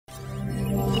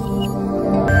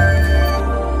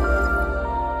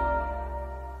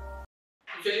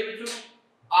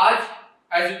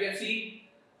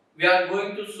are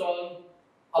going to solve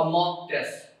a mock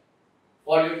test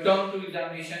for your term 2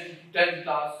 examination 10th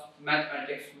class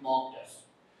mathematics mock test.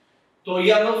 तो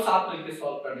ये हम लोग साथ मिलकर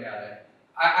सॉल्व करने आ रहे हैं.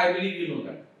 I believe you know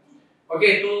that.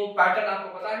 Okay, तो पैटर्न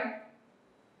आपको पता है.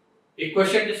 एक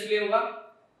क्वेश्चन डिस्प्ले होगा.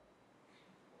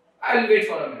 I will wait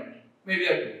for a minute, maybe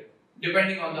a two,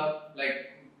 depending on the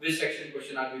which section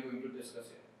question are we going to discuss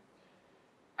here.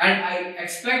 And I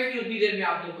expect कि उतनी देर में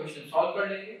आप लोग क्वेश्चन सॉल्व कर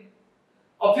लेंगे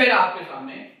और फिर आपके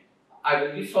सामने I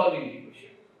will be solving the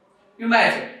question. You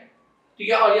match it. ठीक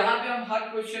है. और यहाँ पे हम हर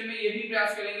क्वेश्चन में ये भी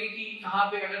प्रयास करेंगे कि कहाँ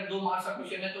पे अगर 2 मार्क्स का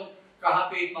क्वेश्चन है तो कहाँ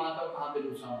पे 1 मार्क और कहाँ पे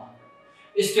दूसरा मार्क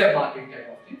है. Step marking type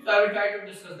of thing. So I will try to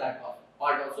discuss that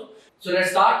part also. So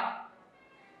let's start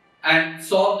and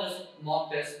solve this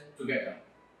mock test together.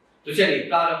 तो चलिए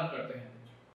प्रारंभ करते हैं.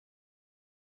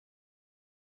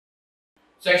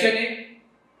 सेक्शन ए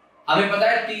हमें पता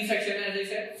है 3 सेक्शन है.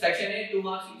 जैसे section A 2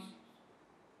 marks each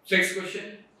 6 question.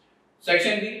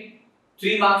 Section B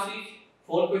 3 marks each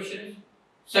 4 question.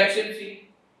 Section C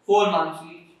 4 marks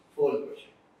each 4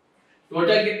 question.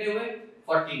 Total कितने हुए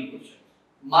 14 क्वेश्चन.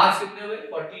 मार्क्स कितने हुए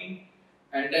 14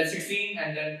 and then 16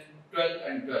 and then 12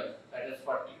 and 12, that is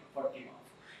 40 marks.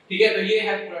 ठीक है. तो ये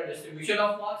है पूरा डिस्ट्रीब्यूशन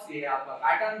ऑफ मार्क्स. ये है आपका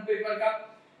पैटर्न पेपर का.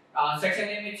 सेक्शन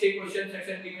ए में 6 क्वेश्चन,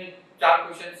 सेक्शन बी में 4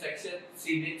 क्वेश्चन, सेक्शन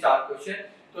सी में 4 question.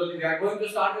 So we are going to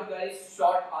start with very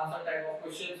short answer type of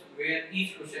questions where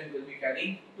each question will be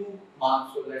carrying 2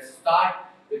 marks. So let's start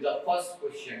with the first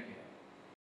question here.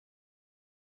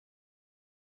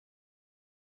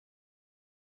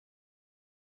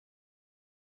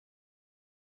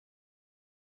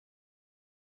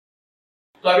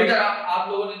 तो अभी तक आप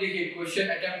लोगों ने देखिए question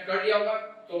attempt कर लिया होगा.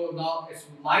 तो now it's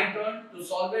my turn to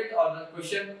solve it or the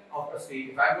question of a state.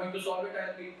 If I'm going to solve it, I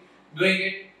will be doing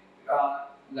it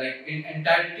like in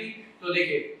entirety. तो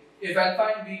देखिए if alpha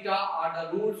and beta are the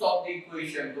roots of the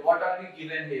equation, so what are we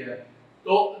given here?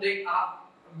 तो देख आप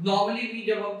normally भी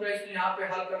जब हम प्रश्न यहाँ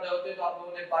पे हल कर रहे होते हैं तो आप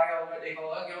लोगों ने पाया होगा, देखा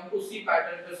होगा कि हम उसी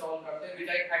पैटर्न पे सॉल्व करते हैं. which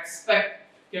I expect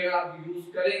कि अगर आप यूज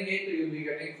करेंगे तो you will be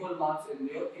getting full marks in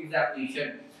your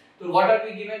examination. So what are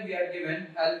we given? We are given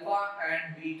alpha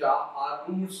and beta are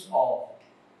roots of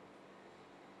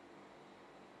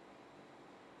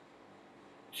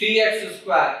 3x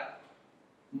square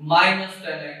minus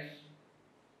 10x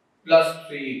plus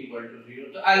 3 equal to 0.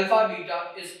 तो alpha beta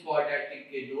इस quadratic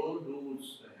के 2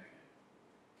 roots हैं.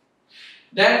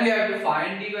 Then we have to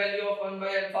find the value of 1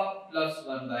 by alpha plus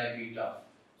 1 by beta.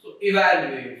 So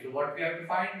evaluate. So what we have to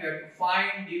find? We have to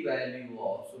find the value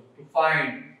of. So to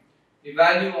find the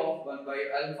value of 1 by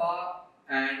alpha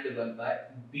and 1 by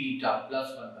beta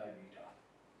plus 1 by beta.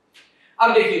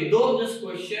 अब देखिए दो this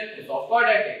question is of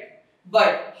quadratic,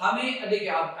 but हमें देखिए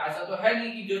आप ऐसा तो है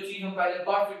नहीं कि जो चीज हम पहले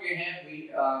पढ़ चुके हैं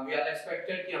we are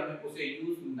expected कि हमें उसे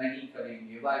यूज नहीं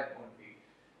करेंगे. Why won't we?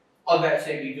 और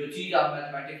वैसे भी जो चीज आप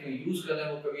मैथमेटिक्स में यूज कर रहे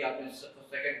हैं वो कभी आपने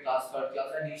second class, third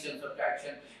class, addition,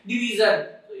 subtraction, division,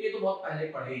 तो ये तो बहुत पहले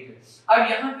पढ़े ही थे. अब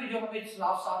यहाँ पे जो हमें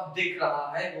साफ साफ दिख रहा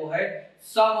है वो है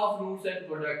sum of roots and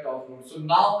product of roots. So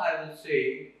now I will say,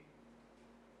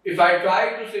 if I try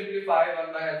to simplify 1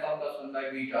 by alpha plus 1 by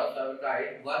beta, so I will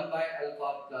write 1 by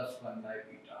alpha plus 1 by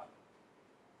beta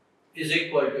is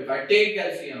equal to, if I take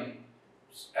LCM,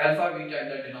 alpha beta in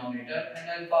the denominator and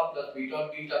alpha plus beta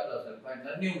or beta plus alpha in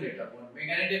the numerator, won't make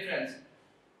any difference.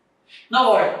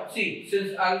 Now what? See,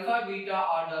 since alpha beta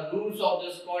are the roots of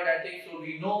this quadratic, so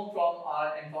we know from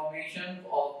our information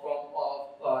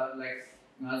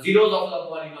zeros of the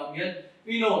polynomial,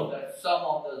 we know that sum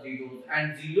of the zeros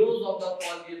and zeros of the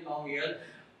polynomial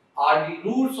are the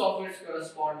roots of its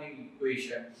corresponding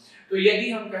equation. तो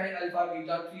यदि हम कहें alpha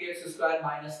beta 3x square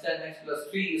minus 10x plus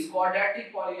 3 इस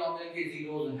quadratic polynomial के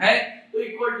zeros हैं तो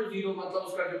equal to 0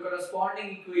 मतलब उसका जो करस्पॉन्डिंग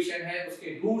इक्वेशन है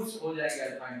उसके रूट्स हो जाएंगे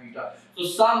alpha and beta. So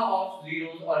some of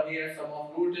zeros और here some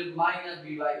of root is minus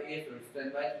b by a, so it's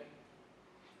 10 by 3.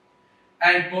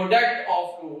 And product of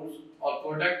roots or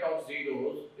product of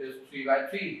zeros is 3 by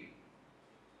 3,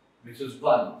 which is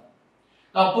 1.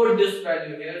 Now put this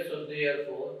value here, so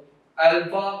therefore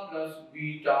alpha plus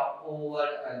beta over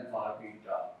alpha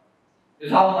beta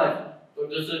is how much? So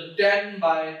this is 10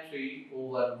 by 3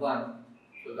 over 1.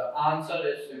 So the answer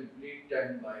is simply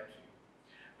 10 by 3.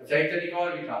 अच्छा एक तरीका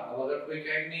और भी था. अब अगर कोई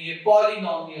कहे नहीं ये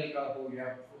पॉलिनोमियल का हो गया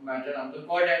मैटर, हम तो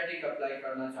क्वाड्रेटिक अप्लाई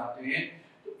करना चाहते हैं,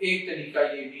 तो एक तरीका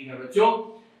ये भी है बच्चों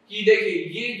कि देखिए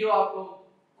ये जो आपको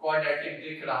क्वाड्रेटिक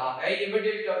दिख रहा है ये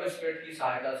मिडिल टर्म स्क्वायर की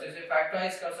सहायता से इसे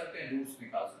फैक्टराइज कर सकते हैं, रूट्स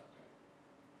निकाल सकते हैं.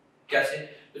 कैसे?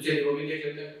 तो चलिए वो भी देख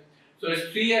लेते हैं. So it's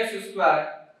 3x square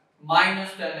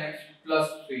minus 10x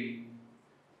plus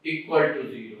 3 equal to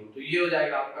 0. तो ये हो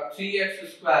जाएगा आपका 3x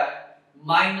square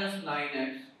minus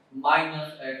 9x minus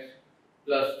x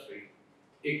plus 3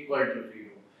 equal to 0.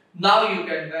 Now you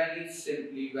can very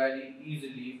simply, very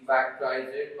easily factorize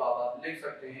it. तो अब आप लिख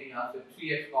सकते हैं यहाँ से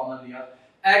 3x कॉमन लिया,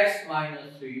 x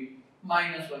minus 3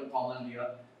 minus 1 कॉमन लिया,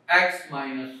 x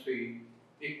minus 3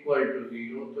 equal to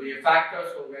 0. तो ये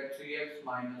फैक्टर्स हो गए 3x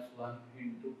minus 1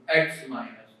 into x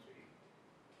minus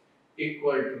 3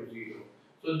 equal to 0.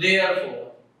 So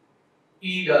therefore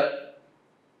either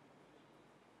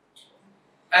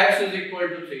x is equal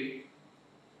to 3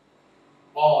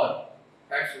 or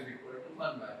x is equal to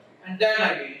 1 by 3, and then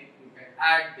again you can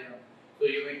add them. So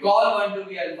you may call one to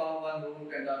be alpha, one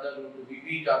root, and the other root to be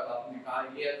beta. तो आपने कहा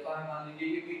ये alpha है, मान लीजिए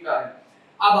ये beta है.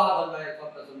 अब आप 1 by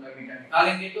alpha plus 1 by beta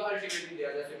निकालेंगे तो अल्टीमेटली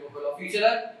दिया जैसे कोई ऑफिशियल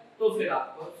है तो फिर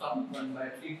आपको sum 1 by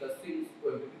 3 plus 3 is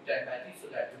equal to 10 by 3, so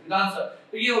that will be the answer.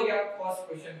 तो ये हो गया फर्स्ट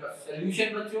क्वेश्चन का सॉल्यूशन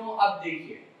बच्चों. अब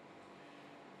देखिए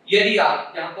यदि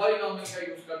आप यहाँ पॉलिनोमियल का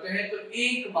यूज करते हैं तो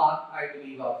एक मार्क आई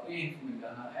बिलीव आपको ये मिल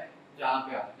जाना है जहाँ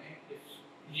पे आपने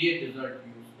ये रिजल्ट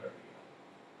यूज कर दिया,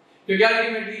 क्योंकि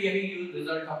अल्टीमेटली यही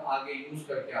रिजल्ट हम आगे यूज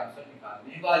करके आंसर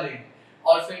निकालने वाले हैं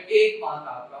और फिर एक मार्क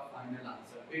आपका फाइनल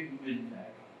आंसर पे मिल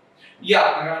जाएगा. या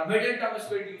अगर आप मिडिल टर्म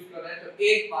स्क्वायर यूज कर रहे हैं तो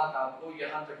एक मार्क आपको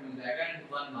यहाँ तक मिल जाएगा and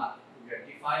 1 mark to get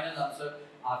the final answer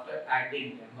after adding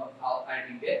them और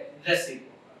adding the reciprocal.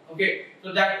 Okay,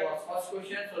 so that was first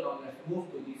question. So now let's move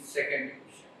to the second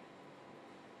question.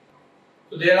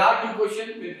 So there are two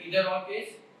questions with either or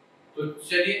case. So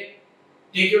चलिए,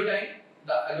 take your time,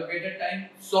 the allocated time,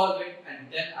 solve it,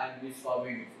 and then I will be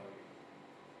solving it for you.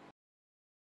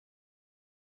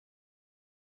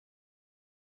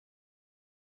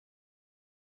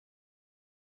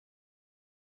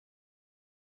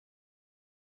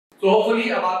 So hopefully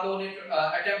अब आप लोगों ने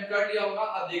attempt कर लिया होगा.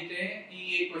 अब देखते हैं कि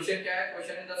ये क्वेश्चन क्या है.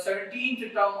 क्वेश्चन है the 17th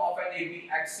term of an AB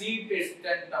exceeds its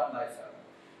 10th term by 7.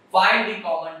 Find the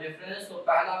common difference. तो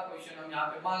पहला क्वेश्चन हम यहाँ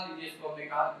पे मान लीजिए इसको हमने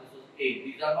कहा this is A.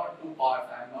 These are not two parts.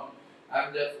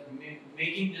 I'm just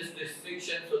making this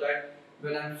distinction so that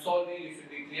when I'm solving you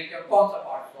should be clear कि हम कौन सा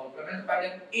part solve कर रहे हैं.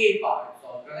 पहले हम A part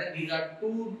solve कर रहे हैं. These are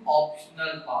two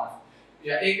optional parts.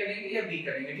 या A करेंगे या B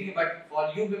करेंगे, ठीक है. But for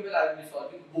you people I will be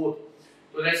solving both.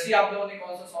 तो लेट्स सी आप लोगों ने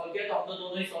कौन सा सॉल्व किया, तो हम तो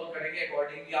दोनों ही सॉल्व करेंगे.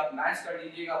 अकॉर्डिंगली आप मैच कर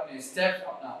लीजिएगा अपने स्टेप्स,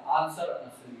 अपना आंसर, अपना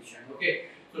solution. Okay,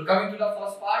 so coming to the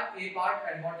first part, A part,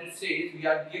 and what it says we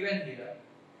are given here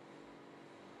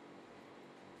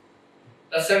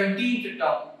the 17th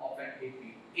term of an AP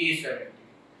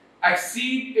A17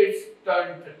 exceed its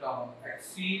 10th term,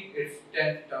 exceed its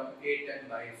 10th term A10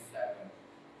 by 7.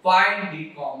 Find the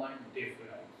common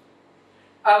difference.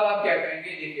 अब आप क्या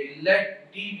करेंगे, देखिए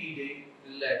let D be the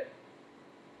let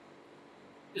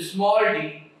small d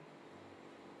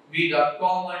be the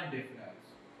common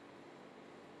difference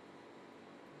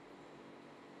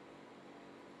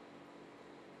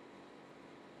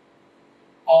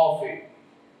of it.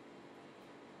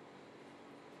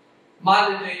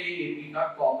 मान लेते हैं ये AB का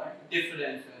common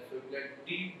difference है, so let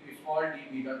d small d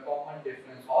be the common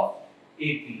difference of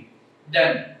AP.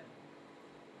 Then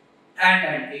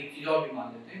and एक चीज और भी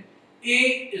मान लेते हैं, A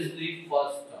is the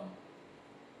first term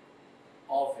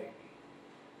of AP.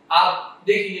 आप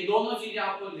देखिए ये दोनों चीजें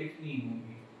आपको लिखनी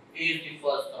होंगी. A is the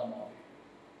first term of it.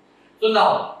 So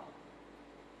now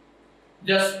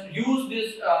just use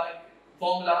this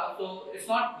formula. So it's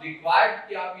not required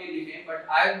कि आप ये लिखें, but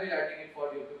I will be writing it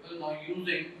for you people now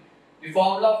using the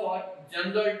formula for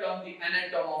general term, the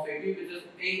nth term of AB, which is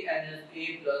A n is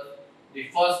A plus the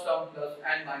first term plus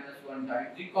n minus 1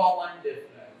 times the common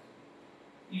difference.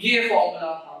 ये formula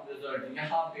हम result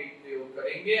यहाँ पे प्रयोग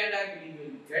करेंगे and I believe we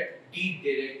will get D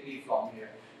directly from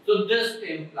here. So this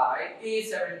imply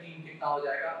A17 कितना हो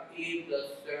जाएगा, A plus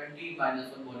 17 minus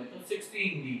 1 बोले तो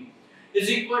 16D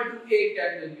is equal to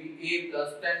A10 will be A plus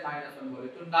 10 minus 1 बोले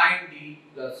तो 9D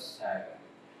plus 7.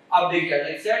 अब देखिए as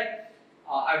I said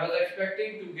I was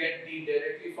expecting to get D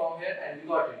directly from here and we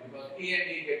got it because A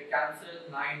and A get cancelled,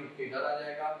 9 उसके इधर आ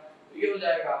जाएगा तो ये हो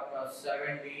जाएगा आपका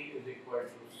 7D is equal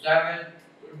to 7.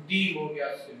 D हो गया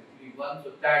simply 1,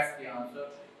 so that's the answer.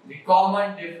 The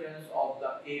common difference of the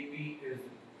AP is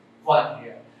 1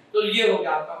 here. तो ये हो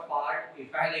गया आपका पार्ट ए,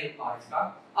 पहले पार्ट का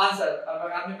आंसर.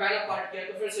 अगर आपने पहला पार्ट किया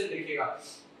तो फिर से देखिएगा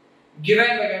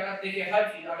गिवन वगैरह, देखिए हर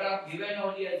चीज अगर आप गिवन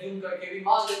और ये अज्यूम करके भी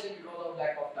मान लेते हैं because of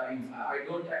lack of time, I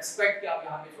don't expect कि आप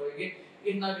यहाँ पे छोड़ेंगे,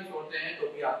 इतना भी छोड़ते हैं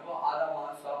तो भी आपको आधा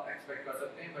मार्क्स आप एक्सपेक्ट कर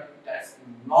सकते हैं, but that's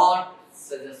not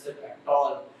suggested at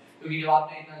all. क्योंकि जब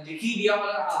आपने इतना लिख ही दिया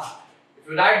मतलब हाँ if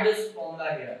you write this formula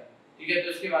here, ठीक है, तो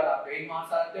इसके बाद आपके 8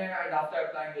 मार्क्स आते हैं and after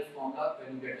applying this formula when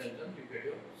you get the result you get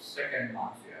your second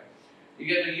marks here. ठीक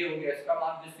है, तो ये हो गया इसका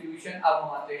मार्क डिस्ट्रीब्यूशन. अब हम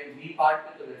आते हैं B पार्ट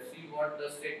पे. तो let's see what the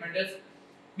statement is.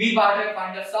 B part है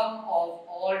find the sum of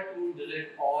all two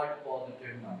digit odd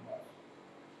positive numbers.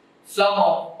 sum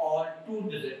of all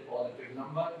two-digit positive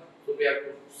number. So we have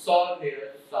to solve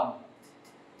here sum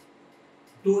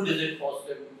two-digit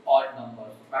positive odd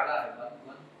numbers. पहला है 1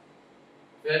 1,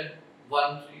 फिर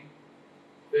 1 3,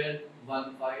 फिर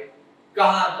 1 5.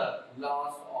 कहाँ तक?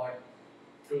 Last odd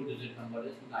two-digit number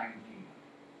is 19.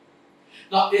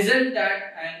 Now, isn't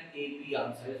that an AP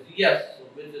answer? Yes. So,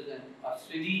 which is a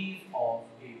series of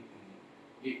AP.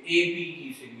 ये AP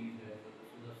की series है. So,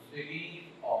 this is a series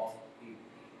of AP.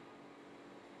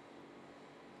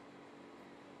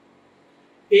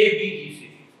 AP की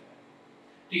series है.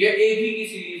 ठीक है? AP की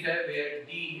series है where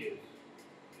D is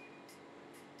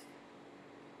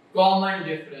common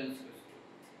difference.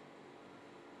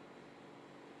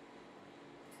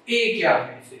 A क्या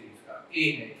है इस series का?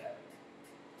 A है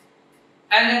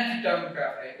nth टर्म क्या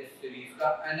है इस सीरीज का?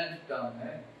 nth टर्म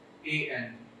है an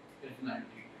is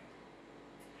 99.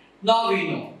 Now we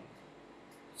know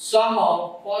sum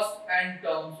of first n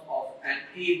terms of an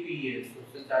AP is. So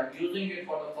since I'm using it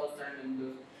for the first time in the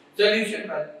solution,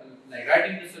 like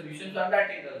writing the solution, so I'm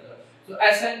writing the result. So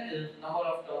Sn is number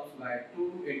of terms by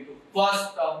 2 into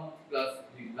first term plus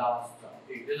the last term.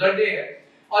 एक result ये है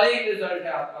और एक result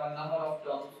है आपका number of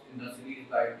terms in the series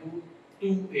by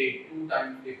 2a 2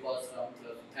 times the first term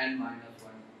plus n minus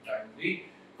 1 times the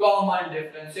common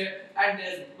difference here, and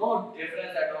there is no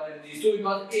difference at all in these two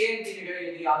because a की जगह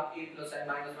यदि आप a plus n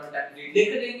minus 1 times d लिख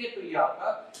देंगे तो ये आपका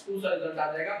दूसरा रिजल्ट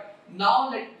आ जाएगा. Now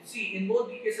let's see in both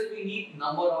the cases we need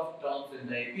number of terms in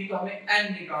the AP, तो हमें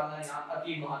n निकालना यहाँ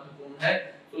अति महत्वपूर्ण है.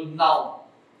 So now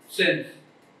since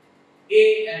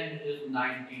an is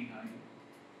 99,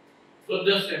 so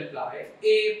this implies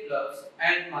a plus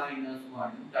n minus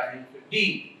 1 times d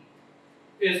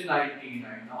is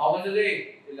 99. Now how much is a?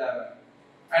 11.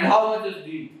 And how much is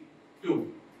d?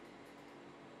 2.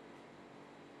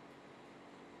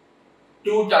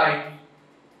 2 times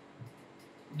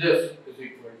this is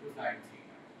equal to 99.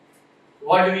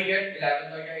 What do we get?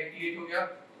 11 का क्या 88 हो गया.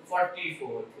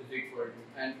 44 is equal to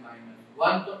n minus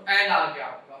 1. तो n आ गया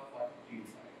आपका 45.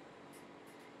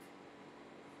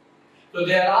 So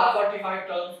there are 45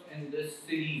 terms in this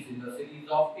series, in the series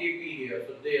of AP here.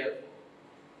 So therefore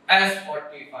as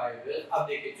 45 is, अब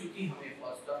देखिए चूंकि हमें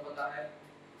फर्स्ट टर्म पता है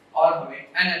और हमें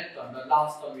nth term, the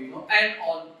last term we know, and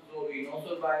also we know,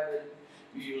 so by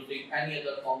we using any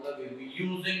other formula, we will be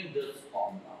using this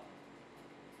formula.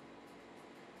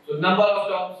 So number of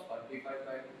terms 45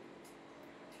 by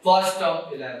first term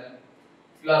 11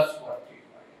 plus 45.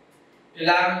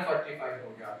 11 45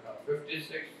 हो गया आपका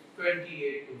 56.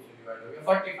 28 2 से divide हो गया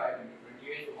 45 into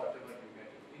 28. So whatever you get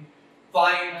is the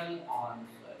final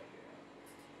answer here.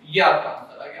 ये आपका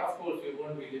answer आ गया. Of course you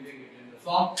won't be leaving it in the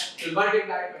form. So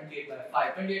multiply 28 by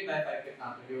 5. 28 by 5 कितना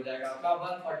तो हो जाएगा आपका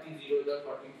 140. 0 इधर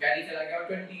 14 कैरी चला गया.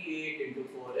 28 into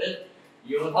 4 is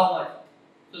your how much?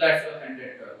 So that's your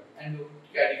 112. And you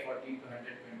carry 14 to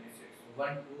 126. So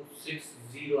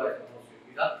 1260 I suppose will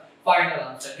be the final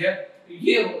answer here. तो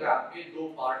ये होगा आपके दो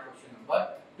पार्ट क्वेश्चन नंबर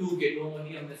 2 के दोनों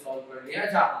ही हमने सॉल्व कर लिया.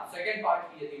 अच्छा हाँ, सेकंड पार्ट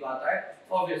की यदि बात आए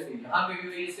ऑब्वियसली यहाँ पे भी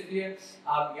वही स्थिति है.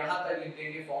 आप यहाँ तक लिख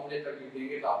देंगे, फॉर्मूले तक लिख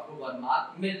देंगे तो आपको 1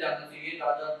 मार्क मिल जाना चाहिए.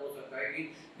 ज्यादा हो सकता है कि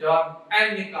जब आप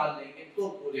n निकाल लेंगे तो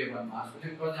पूरे 1 मार्क्स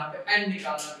मिलेंगे बिकॉज़ यहाँ पे n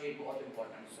निकालना भी बहुत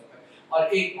इंपॉर्टेंट स्टेप है और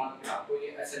 1 मार्क पे आपको ये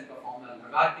Sn का फॉर्मूला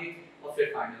लगा के और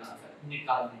फिर फाइनल आंसर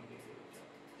निकालने के लिए.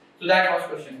 So that was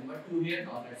question number 2 here.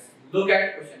 Now let's look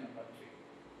at question number 3.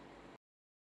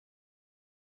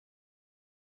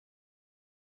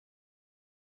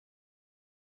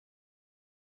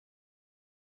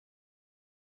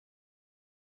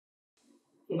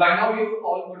 So by now you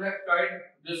all would have tried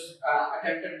this,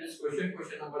 attempted this question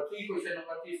number 3. Question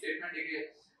number 3 statement देखिए,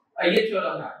 ये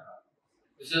theorem है आपका.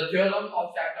 This is a theorem of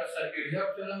chapter circle. Here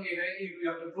theorem ये है कि we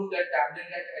have to prove that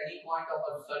tangent at any point of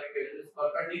a circle is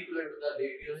perpendicular to the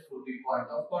radius through the point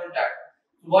of contact.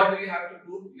 So what do you have to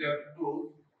prove? You have to prove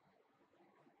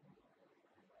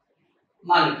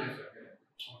मान लीजिए circle है.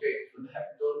 Okay, so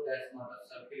that's not a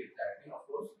circle exactly, of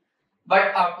course,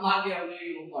 but आप मान लिया हमने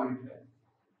ये point है.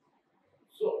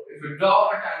 So if you draw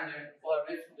a tangent for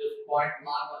which this point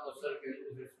mark on the circle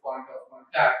is its point of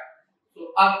contact, so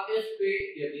अब इस पे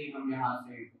यदि हम यहाँ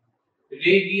से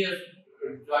radius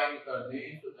join कर दें,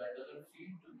 so that doesn't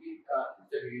seem to be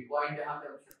चलिए point यहाँ पे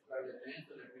हम shift कर देते हैं.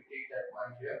 So let me take that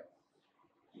point here.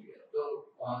 So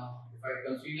if I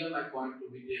consider my point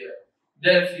to be there,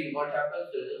 then see what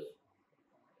happens is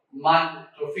मान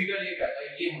तो figure ये कहता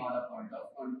है ये हमारा point of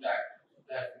contact.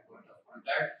 That's the point of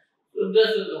contact. So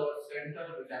this is our center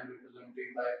which I am representing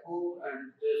by O,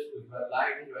 and this is the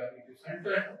line where it is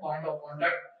center and point of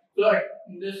contact. So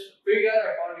in this figure,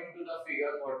 according to the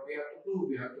figure, what we have to prove?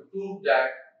 We have to prove that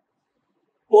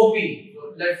OP.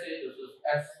 So let's say this is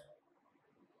S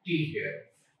T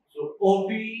here. So OP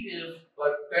is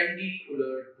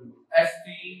perpendicular to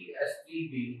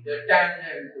STB, the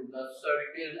tangent to the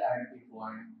circle at the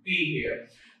point P here.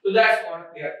 So that's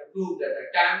what we have to prove, that the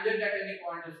tangent at any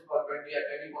point is perpendicular at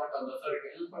any point on the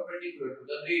circle is perpendicular to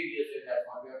the radius, and that's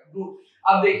what we have to prove.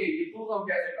 अब देखिए ये prove हम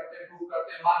कैसे करते हैं, prove करते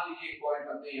हैं, मान लीजिए एक पॉइंट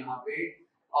हमने यहाँ पे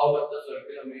आउट ऑफ द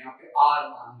सर्कल हमने यहाँ पे R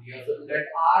मान लिया, so let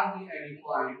R be any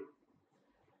point,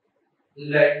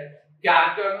 let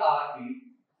capital R be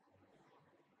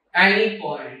any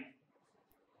point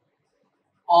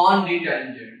on the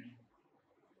tangent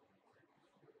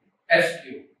SQ,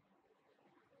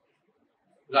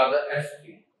 rather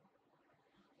ST.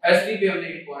 ST पे हमने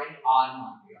एक point R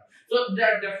मान लिया. So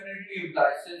that definitely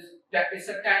implies, since that is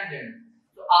a tangent,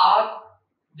 so R,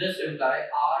 this implies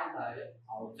R lies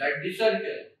outside the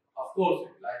circle. Of course,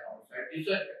 it lies outside the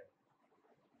circle.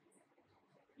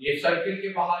 ये circle के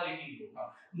बाहर ही होगा.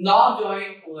 Now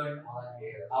join O and R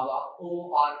here. अब आप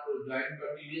O R को join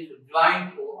कर दीजिए. So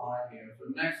join O R here. So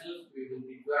next is we will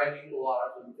be joining O R.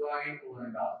 So join O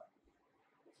and R.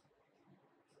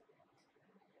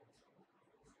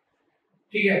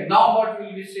 ठीक है. Now what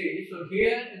will we say? So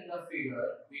here in the figure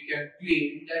we can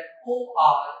claim that O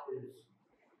R is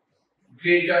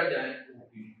greater than O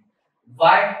P.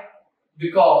 Why?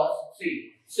 Because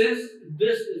see, since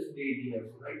this is radius,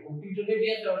 right? OP to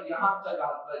radius और यहाँ तक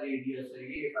आपका radius है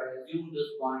ये. If I assume this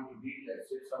point to be, let's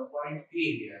say some point A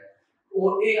here,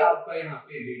 OA आपका यहाँ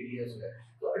पे radius है.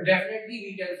 So definitely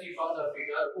we can see from the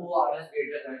figure OR is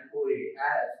greater than OA,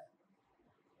 as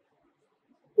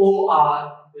OR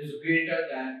is greater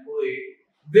than OA,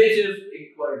 which is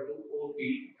equal to OP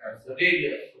as the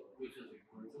radius, which is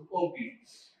equal to OP.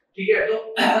 ठीक है, तो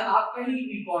आप कहीं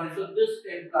भी point, so this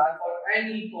implies for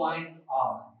any point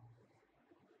R,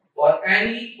 for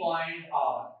any point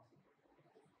R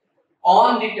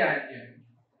on the tangent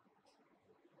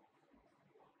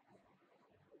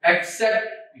except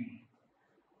P,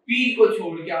 P को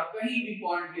छोड़ के आप कहीं भी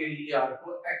पॉइंट ले लीजिए R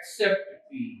को except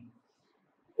P,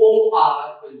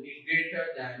 OR will be greater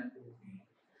than OP.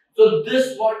 So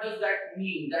this, what does that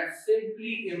mean? That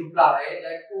simply implies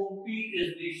that OP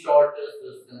is the shortest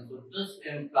distance. So this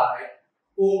implies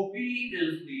OP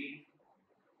is the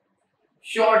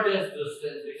shortest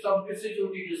distance. सबसे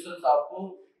छोटी distance आपको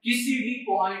किसी भी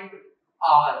point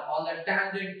R on the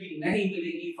tangent की नहीं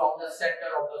मिलेगी from the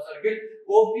center of the circle.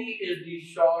 OP is the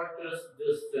shortest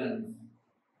distance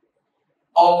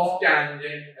of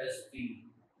tangent ST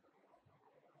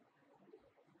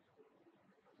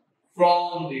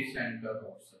from the center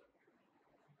of circle.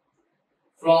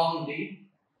 From the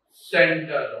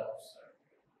center of circle.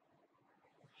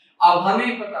 अब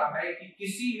हमें पता है कि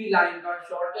किसी भी लाइन का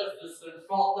shortest distance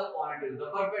from the point is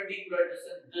the perpendicular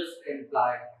distance. This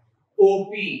implies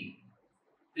OP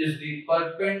is the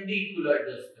perpendicular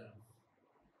distance.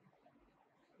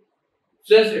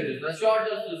 Since it is the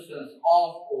shortest distance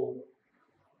of O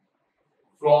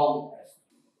from S.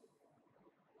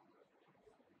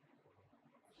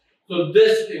 So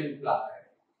this implies,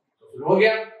 so हो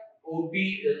गया, OP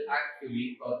is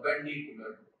actually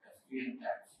perpendicular to ST, and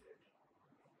that's it.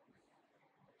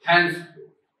 Hence,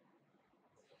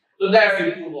 so that's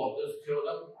the proof of this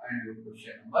theorem. And your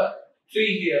question number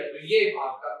 3 here. तो ये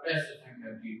आपका pressure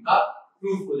centre beam का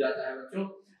proof हो जाता है बच्चों.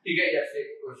 ठीक है, जैसे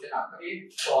क्वेश्चन आपका ये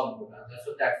सॉल्व हो जाता है.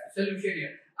 So that's the solution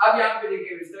here. अब यहाँ पे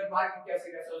देखिए स्टेप मार्किंग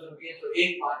कैसे कैसे हो सकती है. तो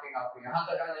एक मार्किंग आपको यहाँ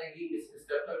तक आ जाएगी इस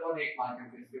स्टेप तक, और एक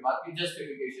मार्किंग इसके बाद की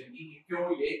जस्टिफिकेशन की कि क्यों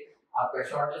ये आपका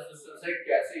शॉर्टेस्ट डिस्टेंस है,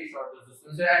 कैसे ये शॉर्टेस्ट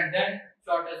डिस्टेंस है, एंड देन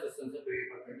शॉर्टेस्ट डिस्टेंस है तो ये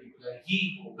परपेंडिकुलर ही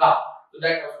होगा. So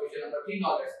that was question number 3.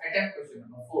 Now let's attempt question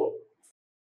number 4.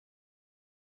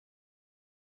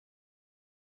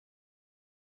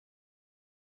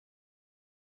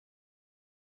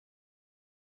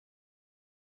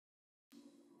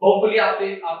 Hopefully आप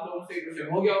लोगों से क्वेश्चन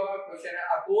हो गया होगा. क्वेश्चन है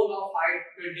a cone of height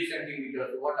 20 cm.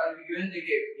 So what are we given?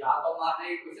 देखिए यहाँ तो मान रहे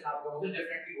हैं क्वेश्चन आप लोगों से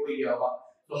डेफिनेटली हो ही गया होगा.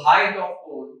 So height of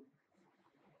cone,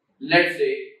 let's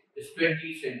say, is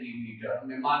 20 cm.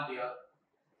 हमने मान लिया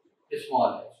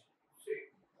small h. Say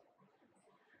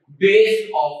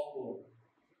base of cone,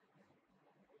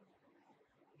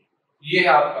 ये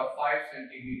है आपका 5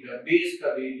 cm. बेस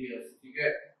का रेडियस, ठीक है,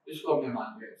 इसको हमने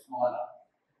मान लिया small r.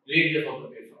 Radius of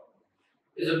the base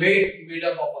is made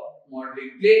up of a modeling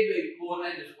plate. तो एक कोन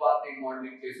है जिसको आपने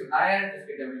मॉडलिंग प्लेट से बनाया है,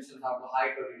 जिसके डायमेंशंस आपको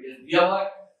हाइट और रेडियस दिया हुआ है.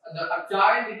 A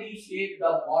child reshaped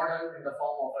the model in the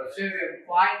form of a sphere and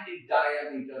find the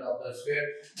diameter of the sphere.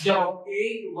 जब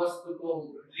एक वस्तु को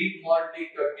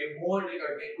रीमॉडलिंग करके मोल्ड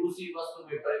करके दूसरी वस्तु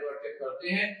में परिवर्तित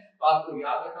करते हैं तो आपको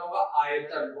याद रखना होगा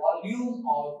आयतन, volume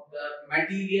of the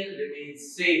material remains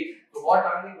same. So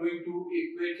what are we going to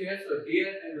equate here? So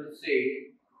here we will say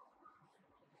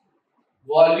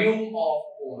volume of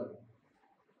cone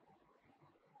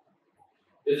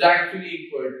is actually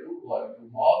equal to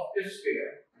volume of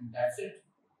sphere, and that's it.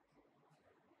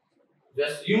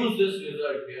 Just use this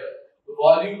result here. The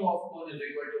volume of cone is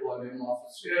equal to volume of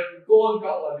sphere. Cone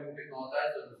का volume कितना होता है?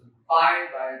 So this is pi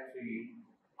by 3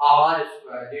 r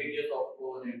square, radius of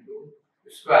cone into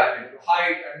square into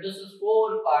height, and this is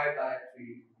 4 pi by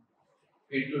 3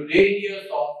 into radius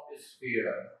of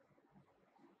sphere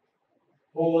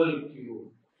whole cube.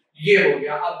 ये हो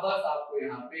गया. अब बस आपको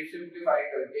यहाँ पे सिंप्लीफाई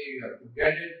करके you have to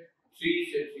get it. 3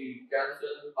 से 3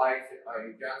 cancel, 5 से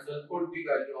 5 cancel, put the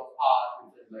value of r,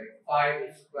 which is like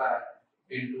 5 square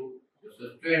into this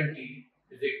is 20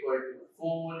 is equal to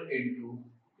 4 into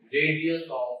radius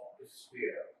of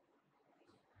sphere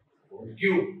whole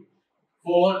cube.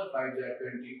 4 5 is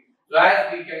 20. So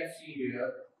as we can see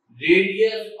here,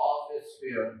 radius of a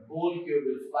sphere whole cube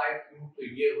is 5 cube, so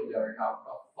ये हो जाएगा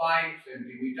आपका 5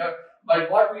 centimeter.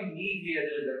 But what we need here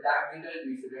is the diameter.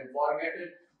 We shouldn't forget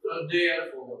it. So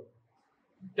therefore,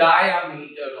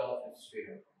 diameter of a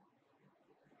sphere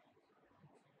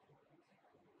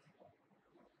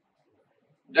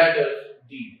that is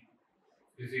d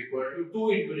is equal to 2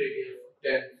 into radius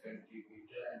 10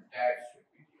 centimeter, and that should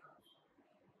be the answer.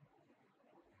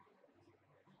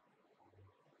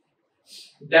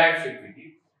 That should be the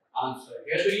answer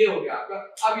here. तो ये हो गया आपका.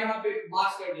 अब यहाँ पे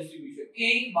मास का distribution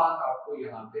एक बात आपको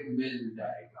यहाँ पे मिल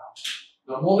जाएगा.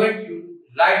 The moment you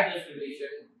write this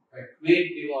relation, equate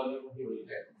the volume, you will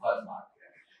get 1 mark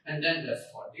here, and then that's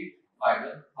for the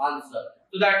final answer.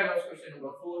 So that was question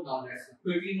number 4. Now let's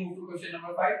quickly move to question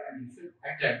number 5, and you should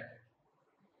attempt it.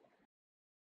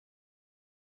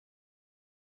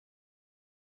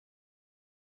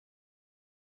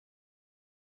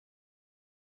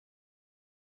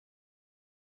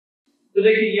 तो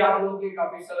देखिए ये आप लोगों के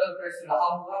काफी सरल प्रश्न रहा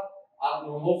होगा. आप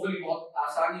लोग होपफुली बहुत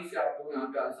आसानी से आप लोग यहाँ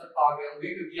पे आंसर पा गए होंगे,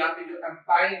 क्योंकि यहाँ पे जो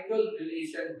एम्पिरिकल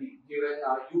रिलेशन गिवन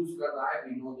यूज कर रहा है,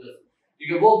 वी नो दिस, ठीक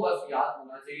है, वो बस याद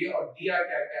होना चाहिए. और दिया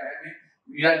क्या क्या है हमें,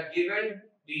 we are given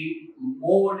the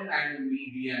mode and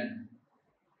median.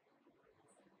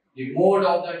 The mode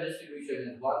of the distribution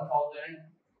is 1000,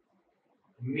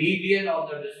 median of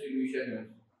the distribution is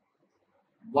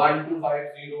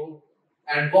 1250,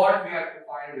 and what we have to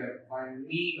find, we have to find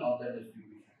mean of the distribution.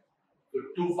 So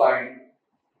to find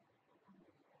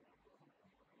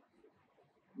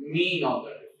mean of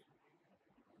the distribution,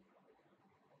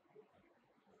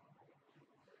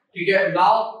 ठीक है.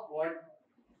 Now what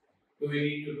do we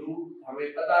need to do? हमें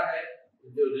पता है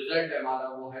जो result है हमारा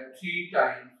वो है 3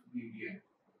 times median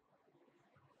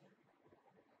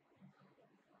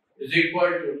is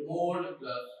equal to mode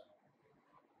plus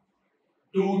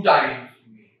 2 times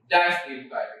mean. That's the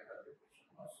empirical relation.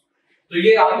 तो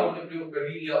ये आप लोगों ने प्रयोग कर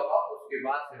ही लिया होगा. उसके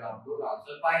बाद फिर आप लोग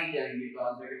आंसर पा ही जाएंगे. तो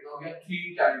आंसर कितना हो गया? 3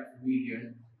 times median,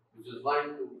 which is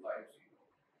 1250,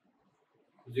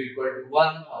 is equal to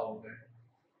 1000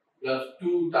 plus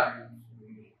 2 times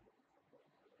mean.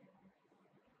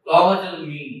 तो how much is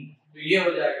mean? तो ये हो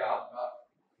जाएगा आपका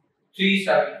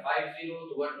 3750.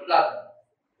 तो 1 to 11.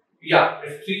 Yeah,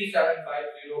 it's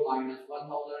 3750 minus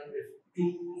 1000 is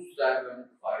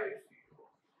 2750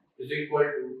 is equal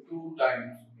to 2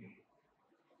 times mean.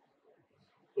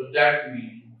 So that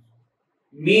means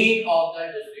mean of the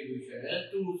distribution is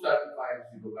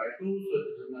 2750 by 2, so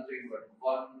this is nothing but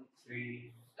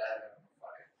 1375.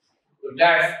 So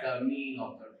that's the mean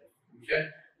of the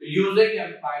distribution. So using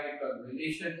empirical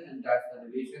relation, and that's the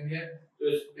relation here. तो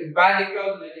इस empirical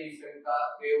relation का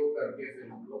प्रयोग करके फिर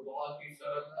हम लोग बहुत ही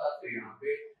सरलता से यहाँ पे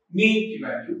mean की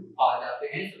वैल्यू पा जाते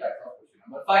हैं. So that's our question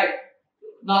number 5. So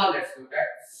now let's look at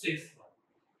 6th one.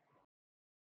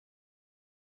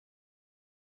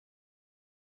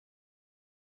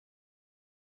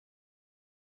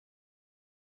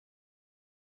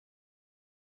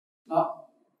 Now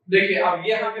देखिए अब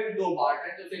यहाँ पे 2 पार्ट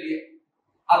है. तो चलिए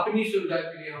अपनी सुविधा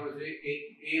के लिए हम इसे एक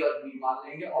ए और बी मान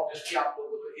लेंगे. ऑब्वियसली आप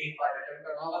लोगों को तो एक पार्ट अटेम्प्ट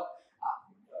करना होगा.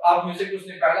 आप में से कुछ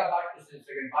ने पहला पार्ट, कुछ ने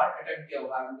सेकंड पार्ट अटेम्प्ट किया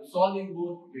होगा. I am solving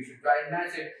both, you should try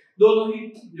match it. दोनों ही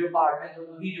जो पार्ट है,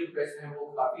 दोनों ही जो प्रश्न है वो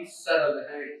काफी सरल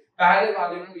है. पहले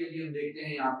वाले को यदि हम देखते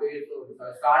हैं यहाँ पे, तो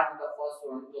start with the first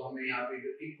one. तो हमें यहाँ पे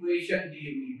जो इक्वेशन दी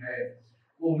हुई है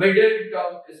वो मिडिल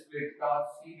टर्म स्प्लिट का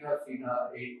सीधा सीधा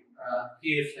एक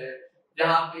केस है,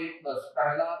 जहां पे बस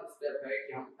पहला स्टेप है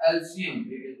कि हम एलसीएम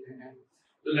ले लेते हैं.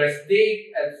 तो लेट्स टेक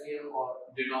एलसीएम और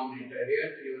डिनोमिनेटर हियर.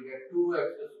 तो you will get 2x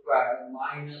square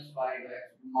minus 5x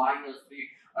minus 3,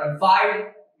 and 5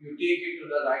 you take it to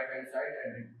the right hand side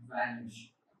and it vanish,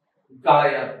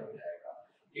 गायब हो जाएगा.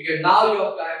 ठीक है. Now you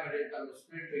apply middle term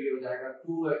split. तो ये हो जाएगा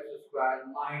 2x square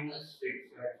minus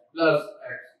 6x plus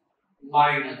x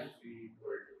minus 3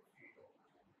 equal to 0.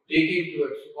 Taking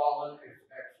 2x common, it's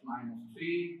x minus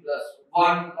 3 plus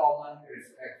 1 common,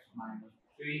 it's x minus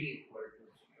 3 equal to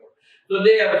 0. So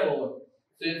therefore,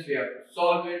 since we have to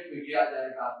solve it, तो ये आ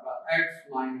जाएगा आपका x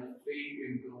minus 3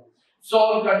 into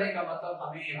solve करने का मतलब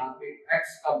हमें यहाँ पे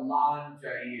x का मान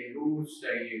चाहिए, रूट्स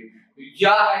चाहिए। तो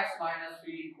या x minus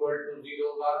 3 equal to 0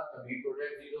 होगा, तभी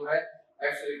प्रोडक्ट 0 है,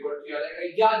 x equal to आ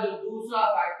जाएगा, या जो दूसरा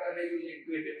फैक्टर है ये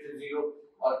इक्वेशन से 0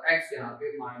 और x यहाँ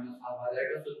पे माइनस हाफ आ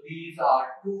जाएगा। So these are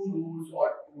two rules or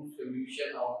two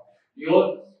solution of your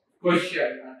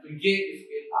question। तो ये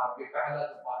इसके आपके पहला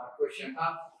जो क्वेश्चन था,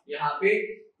 यहाँ पे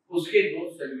उसके दो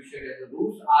सॉल्यूशन है, तो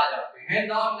रूल्स आ जाते हैं।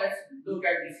 Now let's look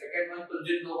at the second one. तो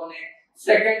जिन लोगों ने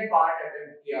सेकंड पार्ट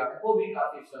अटेम्प्ट किया है वो भी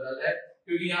काफी सरल है,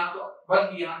 क्योंकि यहाँ तो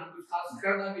बल्कि यहाँ तो कुछ खास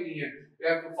करना भी नहीं है। We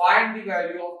have to find the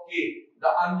value of k,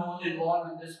 the unknown involved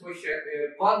in this question, where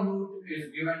one root is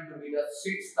given to be the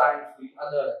 6 times the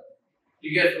other।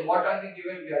 ठीक है, so what are we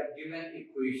given? We are given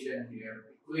equation here।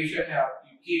 Equation है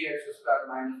आपकी kx square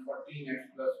minus 14x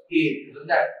plus 8, isn't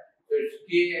that? So it's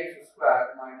kx square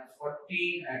minus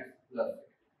 14x plus 8।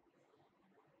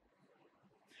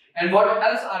 And what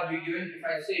else are we given? If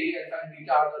I say alpha and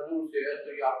beta are the roots here, तो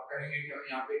ये आप कहेंगे कि हमें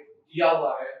यहाँ पे दिया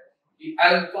हुआ है कि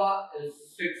alpha is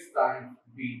 6 times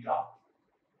beta।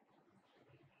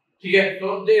 ठीक है, so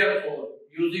therefore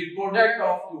using product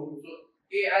of roots, so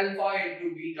a alpha into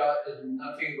beta is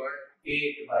nothing but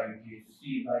 8 by k,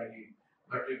 c by k,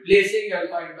 but replacing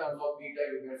alpha in terms of beta,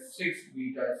 you get 6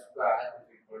 beta square is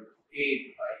equal to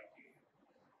 8 by k।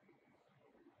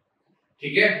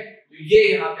 ठीक है, तो ये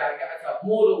यहाँ पे आ गया। अच्छा,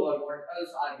 more over what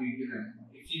else are we given,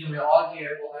 एक चीज हमें और की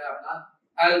है, वो है अपना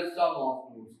L sum of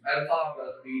roots, alpha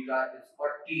plus beta is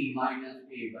 40 minus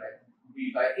a by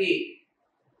b by a।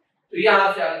 तो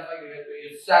यहाँ से अल्फा गिवन, तो ये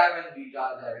 7 बीटा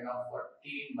आ जाएगा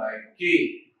 14 by k,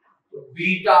 तो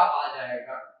बीटा आ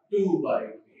जाएगा 2 by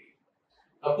k।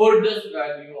 Now put this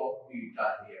value of beta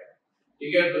here।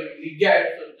 ठीक है, तो we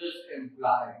get, so this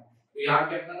implies, तो यहाँ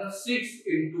कितना था 6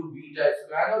 into बीटा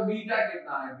स्क्वायर, और बीटा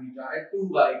कितना है, बीटा है 2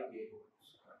 by k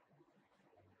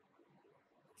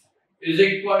is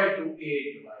equal to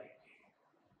 8 by k।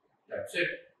 That's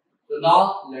it। So now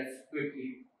let's quickly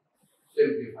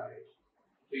simplify it।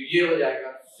 तो ये हो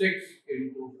जाएगा 6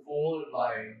 into 4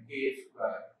 by k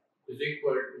square is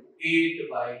equal to 8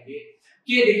 by k।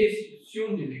 k देखिए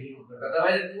शून्य नहीं हो सकता,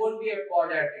 otherwise it won't be a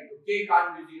quadratic, तो k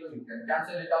can't be 0, you can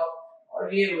cancel it out,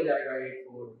 और ये हो जाएगा 8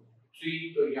 4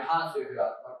 3, तो यहाँ से फिर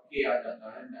आपका k आ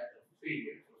जाता है that is 3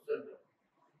 k।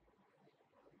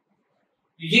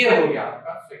 ये हो गया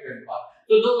आपका सेकंड पार्ट।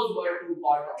 तो those were two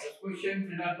part of this question।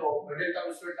 फिर ना तो मिडिल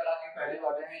टर्म स्प्लिट कराने पहले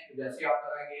वाले में, तो जैसे आप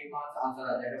कराएंगे एक मार्क्स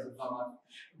आंसर आ जाएगा, दूसरा मार्क्स।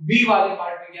 बी वाले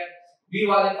पार्ट में क्या, बी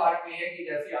वाले पार्ट में है कि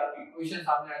जैसे आपकी इक्वेशन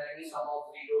सामने आ जाएगी, सम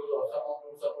ऑफ जीरोस और सम of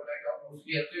roots of product of roots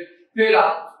की हेल्प से, फिर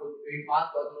आप उसको एक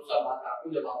मार्क्स और दूसरा मार्क्स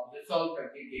आपको जब आप उसे सॉल्व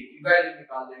करके के की वैल्यू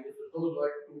निकाल देंगे। तो those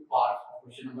were two parts of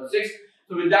question number 6।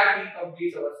 So with that we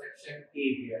complete our section A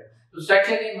here। तो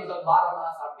सेक्शन ए मतलब 12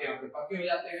 मार्क्स आपके यहाँ पे पक्के हो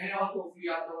जाते हैं, और होपफुली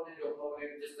आप लोगों ने जो लोगों ने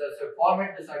जिस तरह से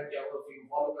फॉर्मेट डिसाइड किया होगा उसी को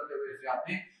फॉलो करते हुए इसे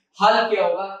आपने हल किया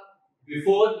होगा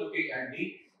before looking at the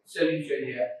solution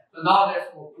here. So now let's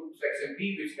move to section B,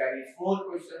 which carries 4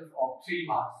 questions of 3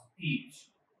 marks each।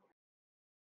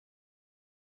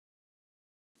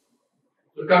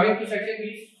 So coming to section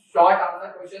B, short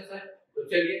answer questions है। तो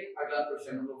चलिए अगला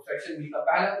क्वेश्चन हम लोग सेक्शन बी का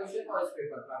पहला क्वेश्चन और इस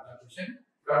पेपर का अगला क्वेश्चन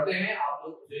करते हैं। आप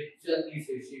लोग उसे जल्दी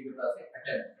से शीघ्रता से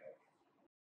अटेम्प्ट करें।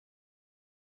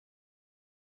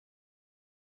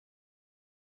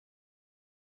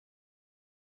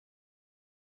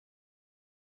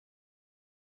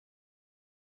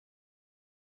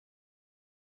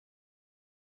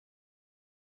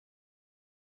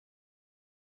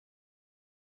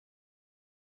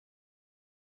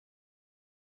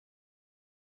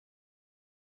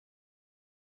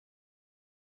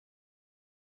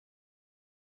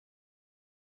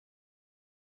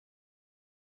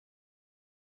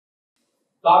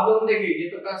 तो आप लोग देखिए, ये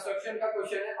तो कंस्ट्रक्शन का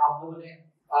क्वेश्चन है। आप लोगों ने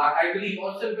आई बिलीव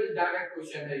और सिंपल डायरेक्ट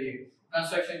क्वेश्चन है ये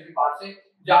कंस्ट्रक्शन की पार्ट से,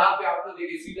 जहां पे आप लोग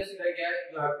देखिए सीधा सीधा क्या है,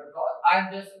 you have to draw. I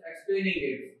am just explaining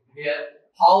it here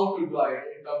how to draw it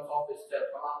in terms of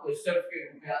steps. हम आपको स्टेप्स के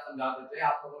रूप में समझा देते हैं,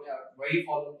 आप लोगों ने वही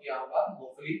फॉलो किया होगा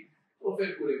होपफुली, तो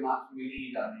फिर पूरे मार्क्स मिल ही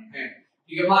जाने हैं।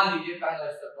 ठीक है, मान लीजिए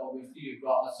पहला step obviously you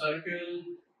draw a circle.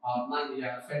 मान लीजिए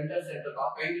सेंटर को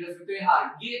आप कहीं भी रख सकते हैं। हाँ,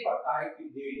 ये पता है कि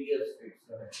रेडियस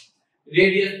फिक्स है,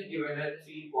 रेडियस गिवन है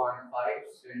 3.5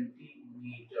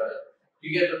 सेंटीमीटर।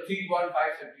 ठीक है, तो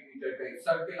 3.5 सेंटीमीटर का एक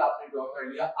सर्कल आपने ड्रॉ कर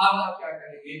लिया। अब आप क्या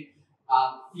करेंगे,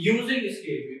 यूजिंग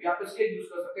स्केल, आप स्केल यूज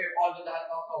कर सकते हैं, और with the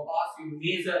help of compass you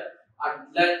major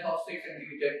length of 6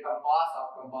 centimetre compass, आप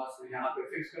कंपास को यहाँ पे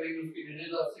फिक्स करेंगे, उसकी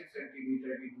रेडियस ऑफ 6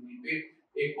 सेंटीमीटर की दूरी पे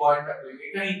एक पॉइंट रख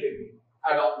लेंगे कहीं पे भी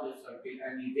अराउंड दिस सर्किल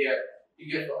एनीवेयर,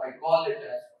 ठीक है। So I call it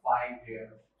as 5 here.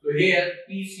 So here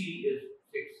PC is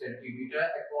 6 centimeter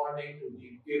according to the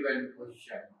given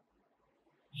question.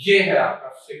 ये है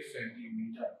आपका 6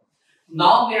 centimeter.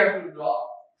 Now we have to draw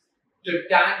the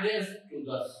tangents to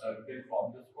the circle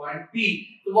from this point P.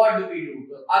 So what do we do?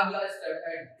 So अगला step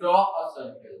है draw a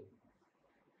circle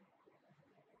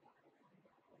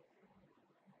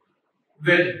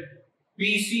with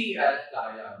PC as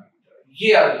diameter.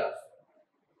 ये अगला step.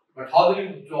 But how will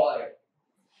you draw it?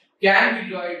 Can we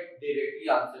draw it directly?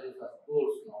 Answer is of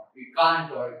course not. We can't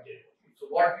draw it directly. So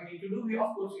what we need to do? We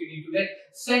of course we need to get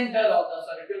center of the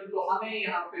circle. तो हमें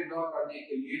यहाँ पे draw करने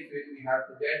के लिए फिर we have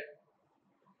to get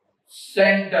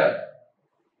center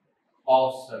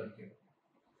of circle.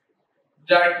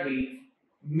 That means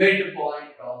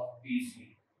midpoint of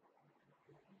PC.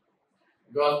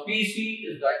 Because PC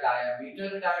is the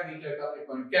diameter. The diameter का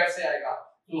midpoint कैसे आएगा?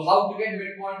 So how to get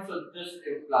midpoint? So this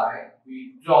implies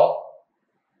we draw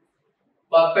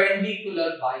perpendicular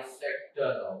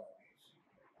bisector of PC.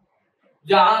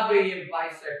 जहाँ पे ये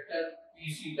bisector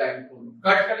PC line को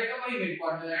cut करेगा वही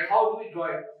midpoint है. How do we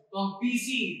draw it? तो हम PC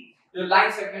जो लाइन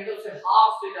सेगमेंट है उसे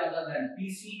हाफ से ज्यादा लेंथ,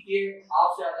 PC के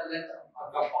हाफ से ज्यादा लेंथ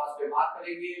कंपास पे मार्क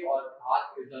करेंगे और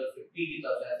हाथ इधर से P की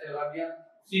तरफ से ऐसे लगा दिया,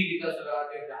 C की तरफ से लगा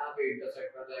दिया, जहाँ पे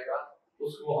इंटरसेक्ट कर जाएगा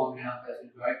उसको हम यहाँ पे ऐसे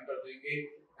ज्वाइन कर देंगे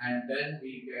and then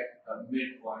we get the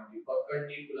midpoint, the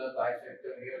perpendicular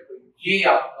bisector here. तो ये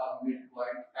आपका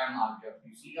midpoint M आ गया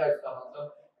PC का, इसका मतलब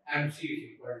MC is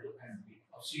equal to MP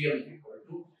और CM is equal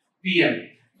to PM.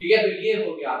 ठीक है, तो ये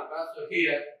हो गया आपका. So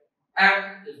here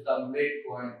M is the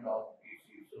midpoint of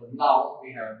PC. So now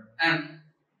we have M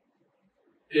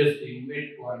is the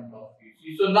midpoint of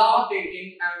PC. So now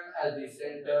taking M as the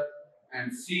center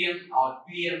and CM or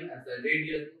PM as the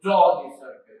radius, draw the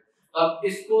circle. अब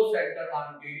इसको centre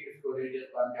मान के इसको radius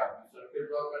मान के आपने circle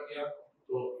draw कर दिया,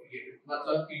 तो ये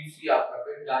मतलब PC आपका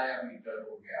फिर डायमीटर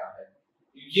हो गया है.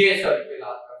 ये सर्किल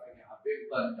आपका फिर यहाँ पे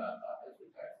बन जाता है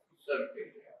सर्किल.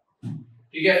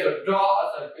 ठीक है, so draw a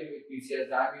circle with PC as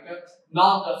diameter.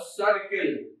 Now the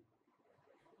circle,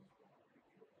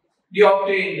 you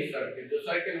obtain the circle. जो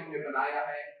सर्किल हमने बनाया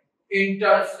है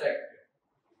intersect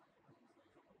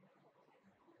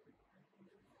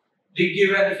the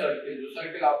given circle. जो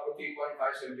सर्किल आपको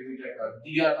 3.5 सेंटीमीटर का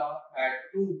दिया था at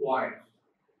 2 points,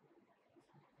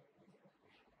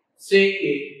 say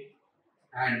A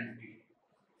and B.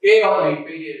 A और B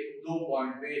पे ये 2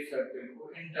 पॉइंट पे इस सर्किल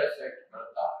को इंटरसेक्ट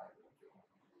करता है.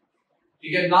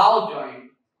 ठीक है, now join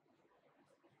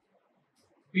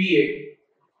PA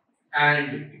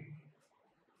and B.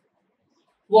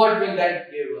 What will that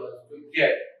give us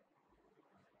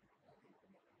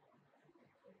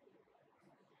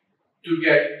to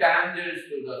get tangents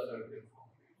to the circle?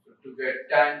 So to get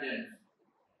tangents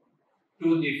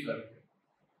to the circle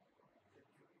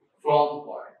from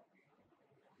point.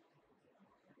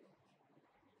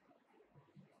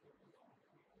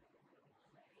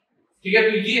 ठीक है,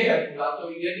 तो ये है पूरा. तो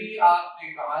यदि आपने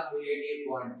कहा तो ये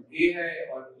पॉइंट A है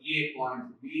और ये पॉइंट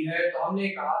B है, तो हमने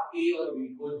कहा A और B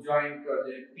को ज्वाइन कर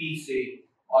दें P से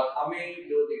और हमें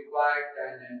जो रिक्वायर्ड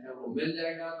टेंजेंट है वो मिल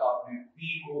जाएगा. तो आपने P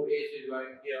को A से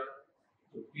ज्वाइन किया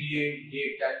तो PA ये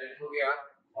टेंजेंट हो गया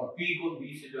और P को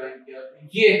B से ज्वाइन किया. तो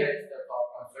ये है step of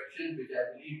construction which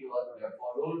I believe you all have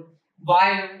followed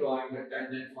while drawing the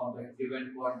tangent from the given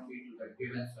point P to the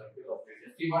given circle of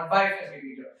radius 3.5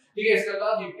 cm. ठीक है, इसका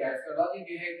लॉजिक क्या है? इसका लॉजिक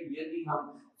ये है कि यदि हम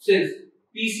since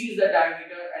PC is the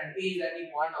diameter and A is any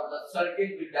point of the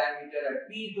circle with diameter at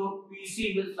P, so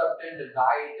PC will subtend the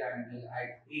right angle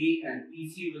at A and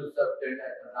PC will subtend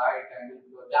at the right angle to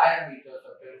the diameter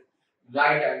subtend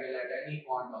right angle at any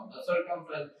point of the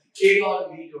circumference. A और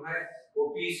B जो है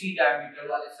वो PC diameter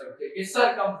वाले circle के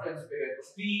circumference पे है. तो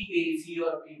PAC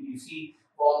और PBC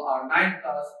form our 9th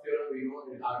class theorem we know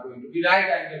they are going to be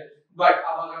right angle. But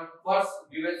अब अगर first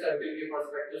given circle के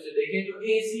perspective से देखें तो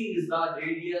AC is the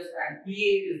radius and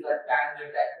PA is the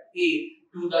tangent at A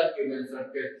to the given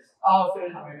circle. और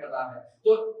फिर हमें पता है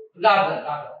तो rather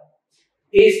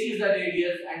AC is the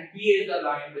radius and PA is the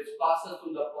line which passes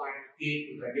through the point A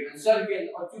to the given circle.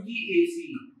 और चूंकि AC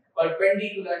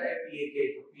perpendicular है PA के,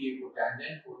 तो PA को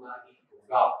tangent होना ही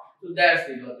होगा. So that's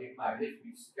the logic by which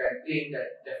we can claim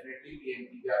that definitely P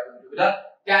and PB are going to be the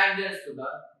tangents to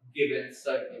the given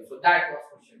circle. So that was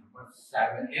question number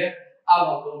 7 here. अब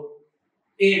हम लोग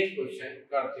 8th question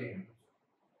करते हैं.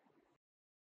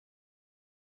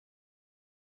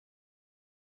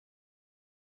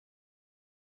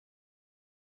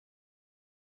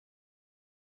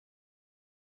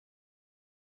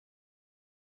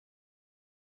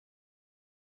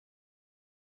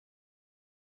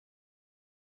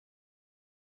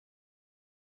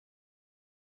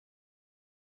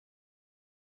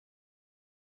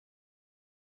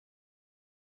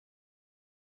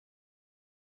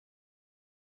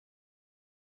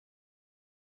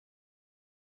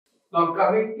 तो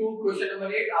coming to question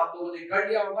number 8, आप लोगों ने कर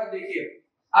लिया होगा। देखिए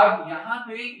अब यहाँ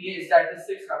पे ये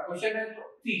स्टैटिस्टिक्स का क्वेश्चन है, तो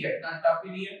ठीक है, इतना टफ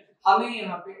नहीं है। हमें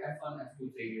यहाँ पे F1 F2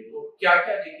 चाहिए, तो क्या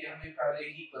क्या देखिए हमें पहले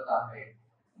ही पता है।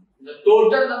 The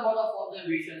total number of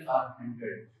observations are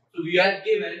 100. So we are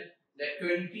given that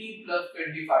 20 plus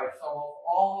 25, sum of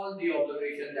all the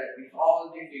observations, that means all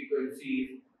the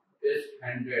frequencies is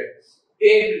 100.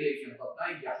 एक रिलेशन अपना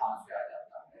यहाँ से आ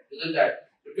जाता है, isn't that?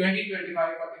 So 20,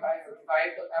 25, 45, 55,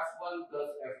 तो F1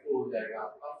 plus F2 हो जाएगा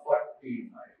आपका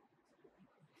 45.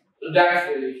 So that's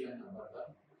relation number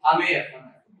 1. हमें F1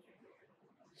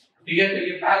 ठीक है, तो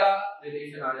ये पहला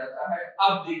रिलेशन आ जाता है।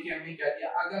 अब देखिए हमने क्या दिया,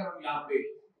 अगर हम यहाँ पे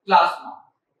क्लास मार्क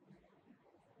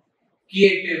की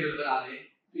एक टेबल बना लें,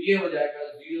 तो ये हो जाएगा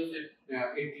 0 से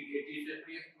 80, 80 से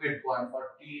mid point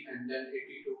 40 and then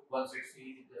 80 to 160,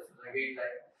 this is again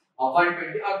like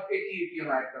 120। अब 80 80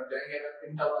 हम ऐड कर देंगे, अगर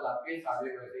इंटरवल आपके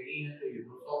सारे वैसे ही हैं, तो ये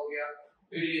 200 हो गया,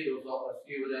 फिर ये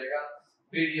 280 हो जाएगा,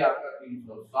 फिर ये आपका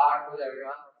 360 हो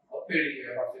जाएगा, और फिर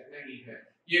ये बस इतना ही है।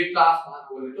 ये क्लास मार्क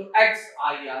बोले तो xi आ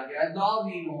गया। Now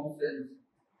we know since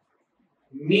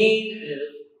mean is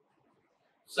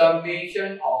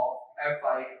summation of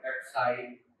fi xi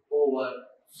over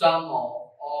sum of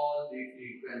all the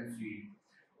frequency।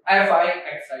 fi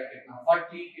xi कितना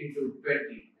 40 into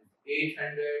 20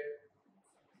 800,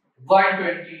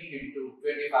 120 into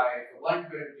 25 so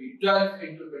 120, 12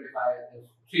 into 25 is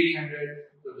 300,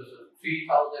 so this is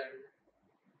 3000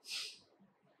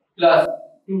 plus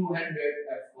 200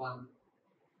 f1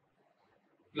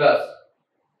 plus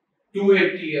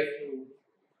 280 f2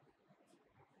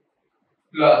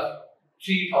 plus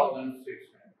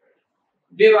 3600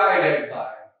 divided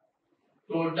by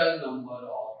total number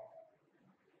of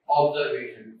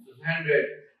observations 100।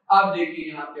 अब देखिए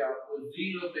यहाँ पे आपको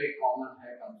 0 तो एक common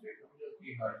है कम से कम, जो कि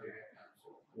हर जगह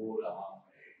हो रहा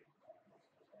है,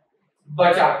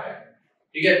 बचा है।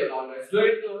 ठीक है, तो नाउ लेट्स डू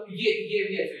इट। तो ये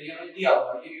भी एक्चुअली हमें दिया हुआ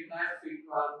है, ये कितना है,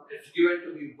 it's given to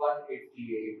be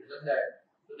 188, isn't that?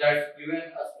 So that's given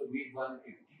us to be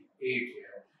 188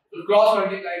 here। तो क्रॉस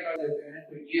मल्टीप्लाई कर देते हैं,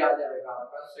 तो ये आ जाएगा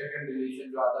आपका सेकंड रिलेशन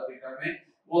जो आता है में,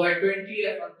 वो है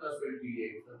 20f1 plus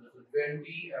 28, so this is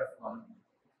 20f1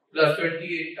 plus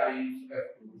 28 times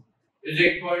f2 is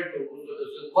equal to, so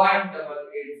this is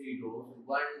 1880, so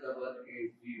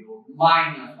 1880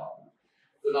 minus of,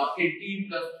 so now 80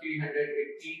 plus 300,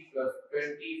 80 plus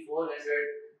 20, 400,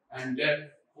 and then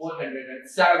 400 and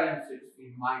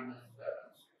 760 minus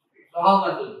 760, so how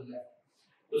much is left?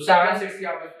 तो 760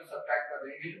 आप इसमें subtract कर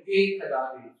देंगे तो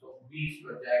 1120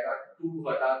 बच जाएगा। 2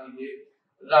 हटा दीजिए,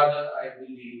 rather I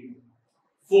believe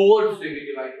 4 से भी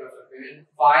डिवाइड कर सकते हैं,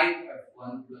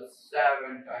 5f1 plus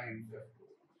 7 times f2,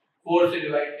 4 से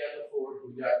डिवाइड किया तो 4 हो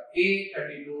गया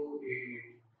 832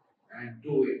 8 and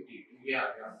 280, ये आ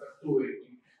गया आपका 280।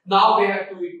 now we have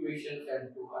two equations and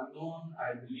two unknown,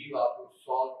 I believe आप लोग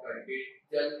सॉल्व करके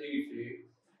जल्दी से,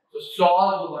 so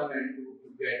solve 1 and 2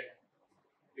 to get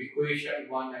equation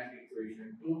 1 and equation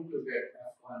 2 to get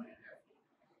f1 and f2,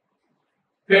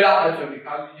 फिर आप बच्चों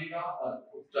निकाल लीजिएगा और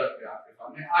उत्तर पे आपके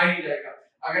सामने आ ही जाएगा।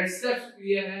 अगर स्टेप्स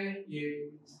क्लियर है, ये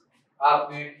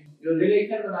आपने जो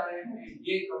रिलेशन बनाए हैं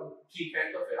ये ठीक है,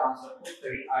 तो फिर आंसर को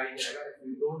सही आ ही जाएगा if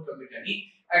you don't commit any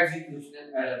executional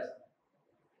error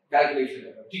calculation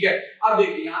error. ठीक है, अब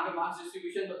देखिए यहाँ पे मार्क्स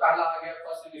डिस्ट्रीब्यूशन तो पहला आ गया,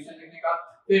 फर्स्ट रिलेशन लिखने का,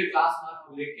 फिर क्लास मार्क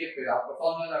लिख के फिर आपका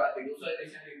फॉर्मूला लगाते हैं, दूसरा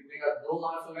रिलेशन लिखने का 2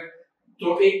 मार्क्स हो गए, तो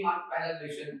 1 मार्क पहला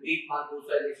रिलेशन, 1 मार्क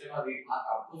दूसरा रिलेशन और 1 मार्क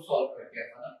आपको सॉल्व करके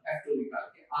अपना f2 निकाल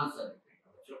के आंसर लिखने का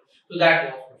बच्चों। तो that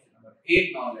was question number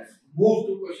 8। Now let's move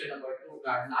to question number 2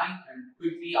 and 9 and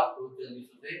quickly आप लोग जल्दी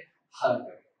से हल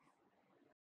करें।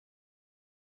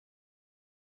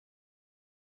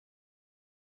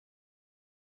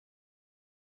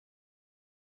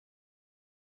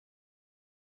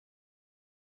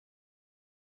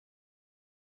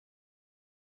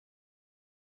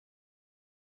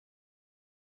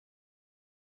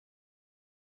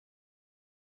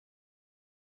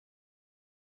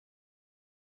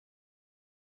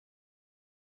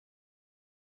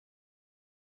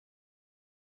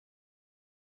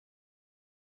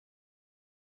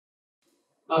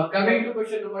 कमिंग टू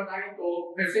क्वेश्चन नंबर 9, तो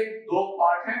फिर से 2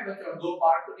 पार्ट हैं बच्चों, 2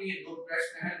 पार्ट तो नहीं है, 2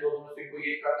 प्रश्न हैं, दोनों में से कोई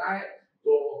एक करना है,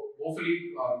 तो होपफुली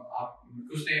आप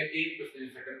कुछ ने एक कुछ ने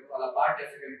सेकंड वाला पार्ट या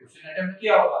सेकंड क्वेश्चन अटेम्प्ट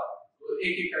किया होगा, तो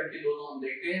एक एक करके दोनों हम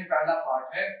देखते हैं। पहला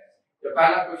पार्ट है, तो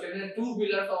पहला क्वेश्चन है, 2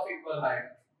 pillars of equal height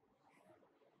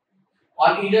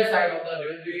on either side of the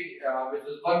railway which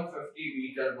is 150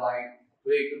 meter wide,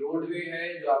 तो एक रोडवे है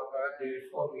जो आपका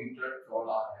 150 मीटर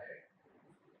चौड़ा है,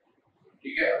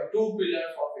 ठीक है। 2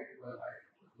 pillars of equal height,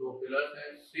 2 pillars हैं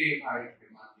सेम हाइट के,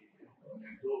 मान लीजिए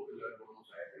हमने 2 पिलर दोनों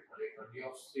साइड पे खड़े कर दिया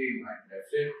और same height,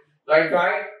 that's it. So I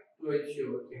try to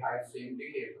ensure the height same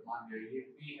दिखे तो मान लीजिए ये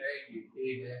P है, ये A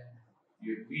है,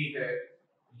 ये B है,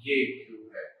 ये Q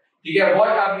है. ठीक है.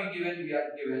 What are we given? We are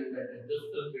given that the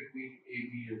distance between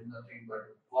AB is nothing but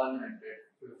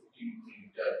 150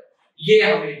 meter. ये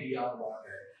हमें दिया हुआ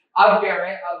है. अब क्या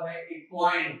है? अब है एक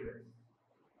point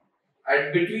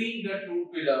and between the two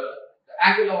pillars.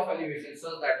 Angle of elevation, so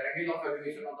that angle of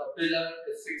elevation of the pillar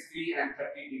is 60 and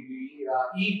 30 degree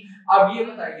each. अब ये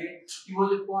बताइए कि वो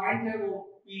जो पॉइंट है वो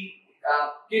P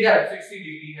किधर 60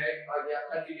 डिग्री है या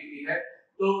 30 डिग्री है,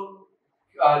 तो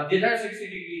जिधर 60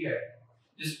 डिग्री है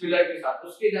जिस पिलर के साथ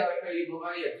उसके ज्यादा करीब होगा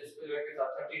या जिस पिलर के साथ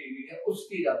 30 डिग्री है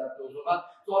उसके ज्यादा क्लोज होगा.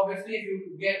 So obviously if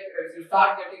you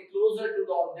start getting closer to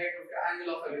the object, उसका angle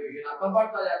of elevation आपका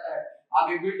बढ़ता जाता है. आप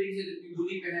एक बिल्डिंग से जितनी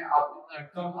दूरी पे हैं आप उतना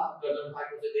कम गगन भाग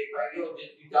से देख पाएंगे और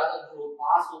जितनी ज्यादा दूर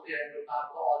पास होते हैं तो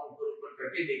आपको और ऊपर ऊपर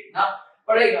करके देखना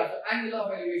पड़ेगा. तो angle of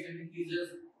elevation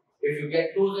increases if you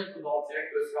get closer to the object.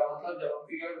 तो इसका मतलब जब हम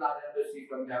फिगर बना रहे हैं तो इसी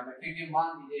पर ध्यान रखेंगे. मान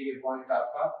लीजिए ये पॉइंट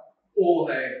आपका O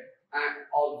है एंड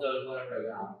ऑब्जर्वर है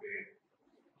यहाँ पे.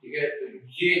 ठीक है. तो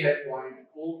ये है पॉइंट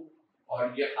O और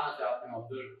यहाँ से आपने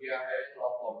ऑब्जर्व किया है तो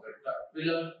आप ऑब्जेक्ट का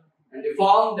pillar and they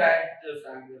found that this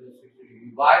angle is 60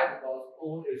 degree. Why? Because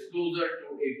O is closer to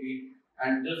AP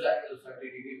and this angle is 30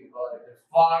 degree because it is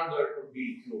farther to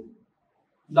BQ.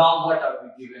 Now what are we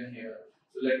given here?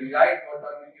 So let me write what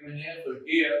are we given here. So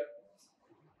here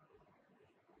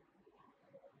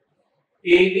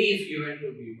AB is given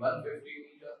to be 150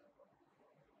 meter.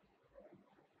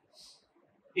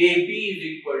 AP is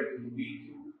equal to BQ.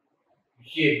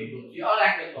 ये दो और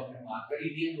angle को हमने mark कर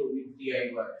दिए तो भी दिया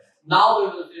हुआ है. Now we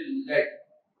will say let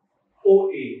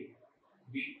OA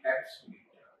be x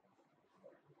meter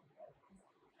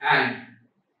and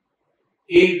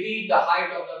AB the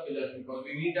height of the pillar because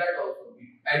we need that also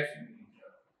be x meter.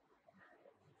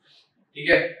 ठीक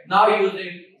है. Now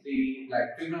using the like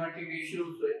trigonometric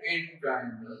ratios, so in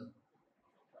triangle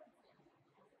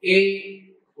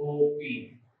AOP,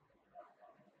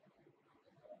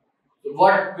 so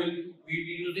what will we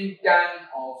be using? Tan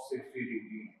of 60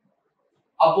 degree.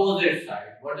 Opposite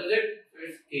side, what is it? So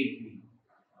it's AP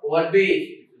over base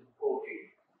is OA.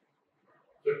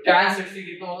 So tan 60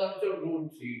 कितना होता है? तो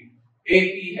 √3.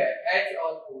 AP है H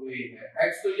और OA है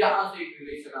X. तो यहाँ से एक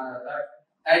रिलेशन आ जाता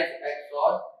है H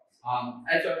और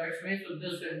X में. So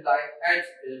this implies H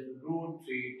is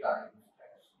 √3 times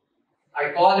X.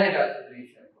 I call it as a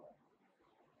relation.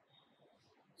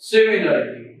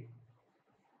 Similarly,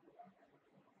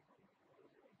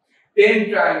 in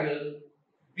triangle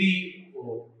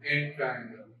BO, in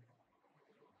triangle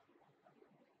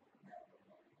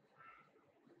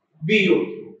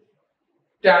BOQ,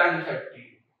 tan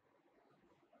 30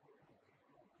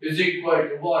 is equal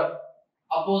to what?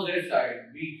 Opposite side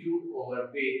BQ over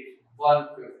base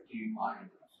 150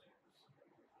 minus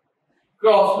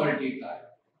cross multiply.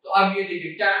 तो अब ये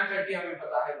देखिए tan 30 हमें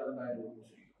पता है 1/√3.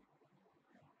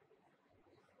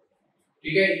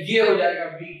 ठीक है. ये हो जाएगा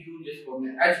BQ जिसको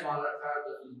हमने H मान रखा है.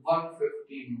 तो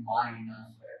 150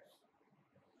 minus X.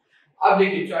 अब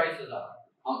देखिए चॉइसेस आ.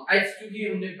 हम H क्योंकि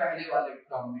हमने पहले वाले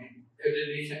टर्म में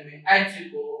रिलेशन में H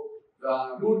को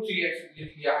 √3x लिख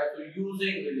लिया है. तो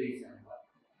यूजिंग रिलेशन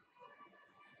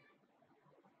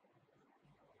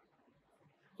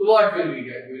तो what will we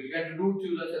get? We will get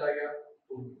 √2 उधर चला गया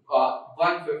तो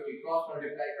 150 क्रॉस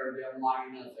मल्टीप्लाई कर दिया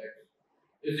minus x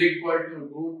is equal to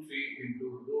 √3 into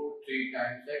 √3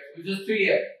 times x which is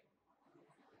 3x.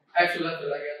 x उधर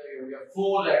चला गया तो ये हो गया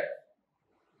 4x.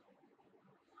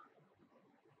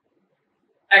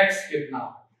 x कितना?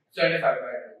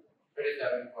 75/2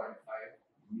 37.5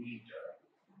 meter.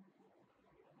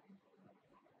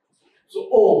 So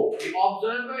O, the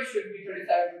observer should be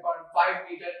 37.5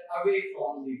 meter away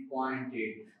from the point A.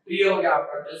 So ये हो गया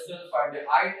आपका distance, find the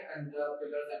height and the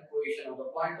pillars and position of the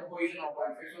point. The position of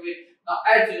point fixed away. Now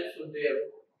H is so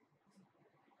therefore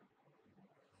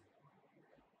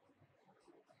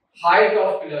height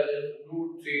of pillar is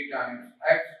 √3 times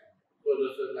x. So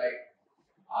this is like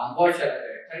what shall I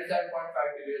write?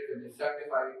 37.5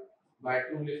 divided by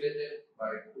 75/2 लिख लेते हैं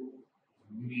by 2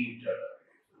 meter.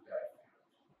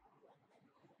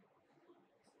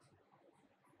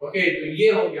 Okay. तो ये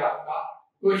हो गया आपका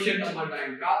question number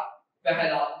 9 का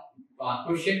पहला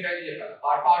क्वेश्चन. कह लीजिए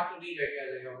पहला पार्ट तो नहीं रह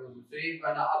गया दूसरे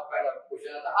करना. अब पहला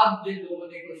क्वेश्चन आता. अब जिन लोगों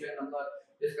ने क्वेश्चन नंबर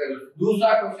इसका दूसरा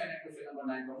क्वेश्चन है क्वेश्चन नंबर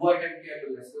 9 का वो अटेम्प्ट किया तो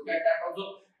let's look at that also.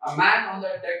 A man on the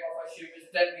deck of a ship is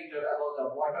 10 meter above the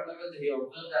water level. He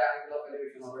observes the angle of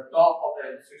elevation of the top of the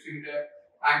hill is 60 meter.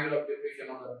 Angle of depression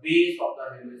of the base of the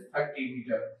hill is 30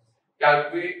 meter.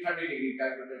 Calculate 30 degree.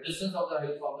 Calculate the distance of the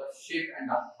hill from the ship and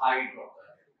the height of the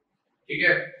hill. ठीक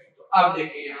है. तो अब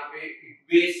देखिए यहाँ पे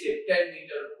base से 10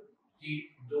 metre की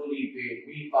दूरी पे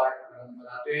बी पार्ट अगर हम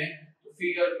बनाते हैं तो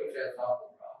फिगर कुछ ऐसा होगा।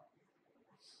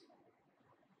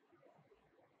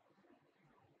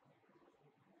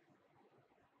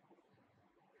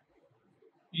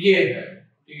 ये है,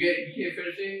 ठीक है, ये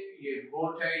फिर से ये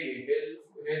बोट है, ये हिल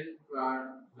हिल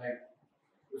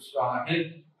लाइक उसका हिल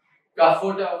का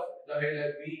फुट ऑफ द हिल है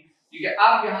बी, ठीक है।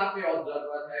 अब यहाँ पे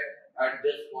ऑब्जर्वर है at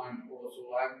this point O, so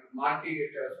I'm marking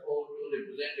it as O to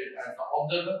represent it as the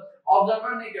observer.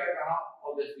 Observer ने क्या कहा,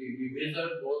 obviously we measure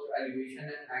both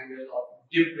elevation and angle of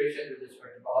depression with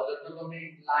respect to the horizontal, तो हमने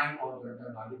एक line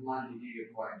horizontal मान लीजिए ये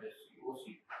point है OC,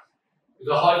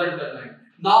 the horizontal line.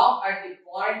 Now at the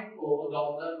point O, the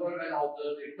observer when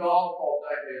observed the top of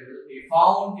the hill, he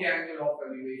found the angle of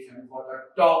elevation for the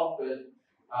top is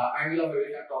angle of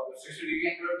elevation top is 60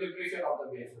 degree, angle of depression of the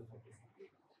base is 30 degree.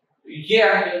 ये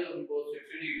angle हमको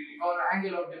 60 degree और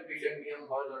angle of depression भी हम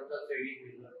horizontal से ही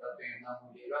major करते हैं ना,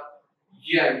 मिलेगा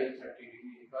ये एंगल 30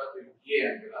 डिग्री का, तो ये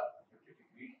एंगल आपका 30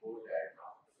 डिग्री हो जाएगा।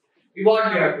 What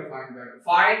we have to find, we have to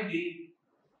find the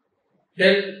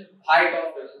hill height of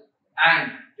hill and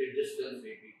the distance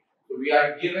AB. So we are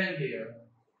given here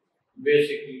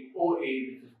basically OA,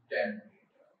 which is 10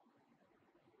 meter.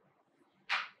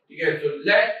 Okay, so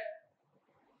let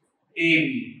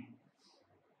AB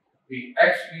be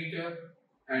x meter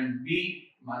and B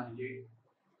मान लीजिए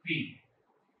P,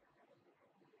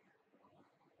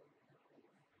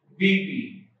 BP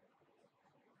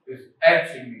is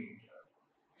h meter,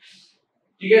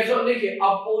 ठीक है। सो देखिए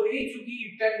अब OA चूंकि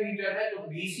 10 metre है तो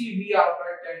BC भी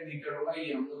आपका 10 मीटर होगा,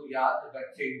 ये हम लोग याद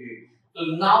रखेंगे। तो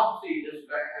now see this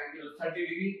angle 30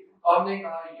 degree और हमने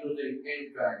कहा using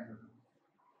in triangle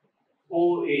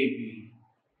OAB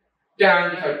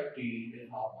tan 30 is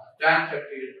how much? Tan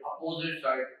 30 is opposite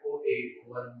side OA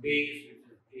over base, which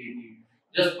is AB.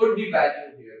 Just put the value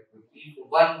here quickly. So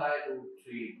 1 by root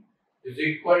 3 is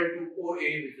equal to OA,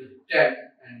 which is 10,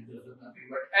 and this is nothing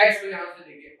but x। तो यहाँ से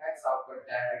देखिए x आपका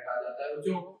direct आ जाता है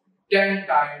जो 10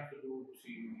 times root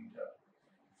 3 meter.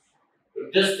 So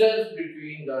distance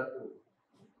between the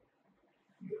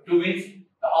two means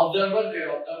the observer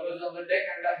is on the deck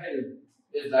and the hill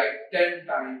is like 10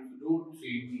 times root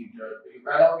 3 meter। तो ये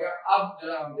पहला हो गया। अब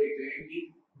जरा हम देखते हैं कि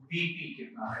BP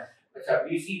कितना है। अच्छा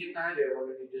BC कितना है, they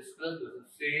already discussed, this is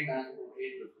same as OA,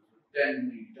 this is 10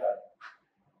 meter,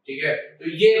 ठीक है। तो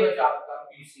ये बचा आपका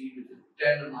PC, which is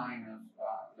 10 minus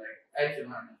like h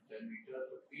minus 10 meter।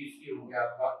 तो PC हो गया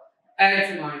आपका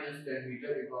h minus 10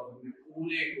 meter, because हमने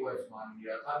पूरे को h मान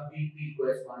लिया था, BP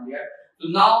को h मान लिया।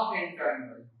 तो now in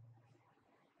triangle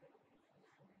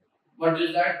what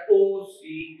is that?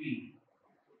 OCP।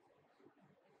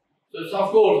 So it's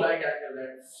of course right angle,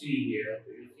 let's see here,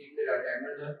 so you see the right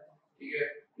angle है, ठीक है।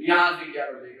 यहाँ से क्या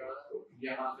बनेगा, तो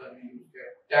यहाँ से हमने यूज किया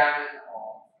tan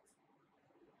of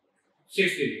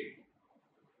 60 degree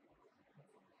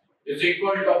is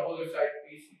equal to opposite side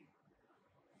PC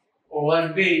over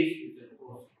base, which is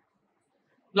OC।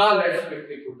 Now let's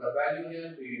quickly put the value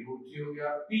here, तो ये root 3 हो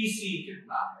गया। PC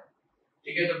कितना है,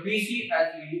 ठीक है। तो PC as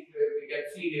we can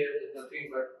see here is nothing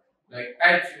but like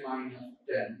h minus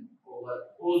 10 over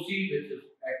OC, which is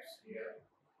x here।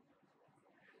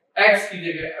 x की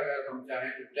जगह अगर हम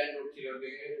चाहें तो 10 root 3 रख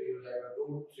देंगे तो ये हो जाएगा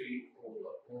root 3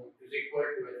 over O is equal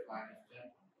to h minus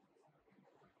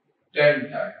 10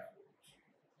 times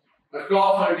the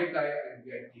cross multiply and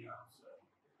get the answer।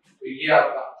 तो ये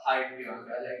आपका हाइट भी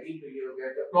आंसर आ जाएगी। तो ये हो गया,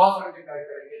 तो क्रॉस मल्टीप्लाई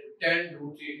करेंगे तो 10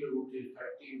 root 3 into root 3 is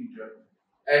 30 meter,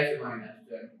 h minus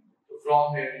 10। So from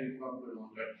here you come to know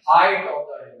that height of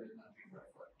the hill is nothing but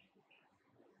 40।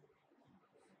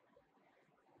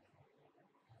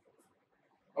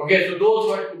 Okay, so those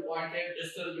were 2 points,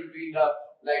 distance between the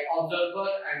like observer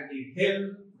and the hill,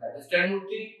 that is 10 root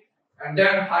 3, and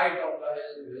then height of the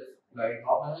hill is like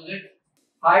how much is it?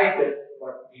 Height is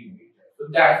 40 meters। So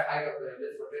that's height of the hill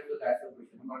is 40, so that's the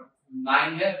question number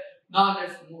 9 here। Now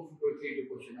let's move quickly to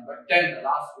question number 10, the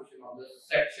last question of this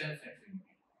section B।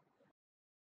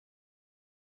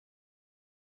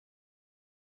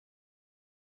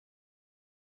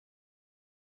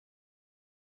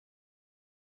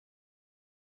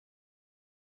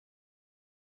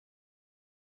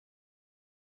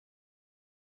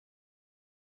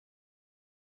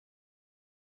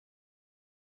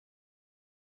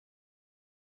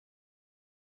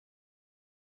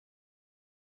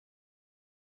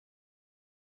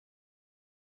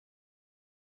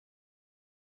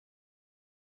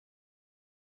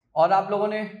 और आप लोगों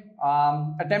ने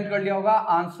attempt कर लिया होगा,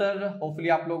 answer hopefully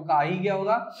आप लोगों का आ ही गया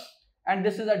होगा। And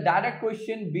this is a direct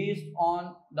question based on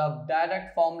the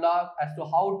direct formula as to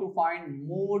how to find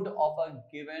mode of a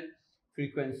given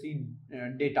frequency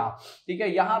data. ठीक है,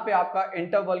 यहाँ पे आपका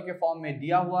इंटरवल के फॉर्म में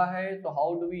दिया हुआ है, तो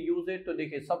how do we use it? तो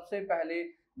देखिए सबसे पहले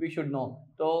वी शुड नो,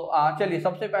 तो चलिए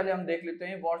सबसे पहले हम देख लेते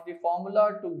हैं what's the formula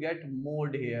to get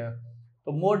mode here.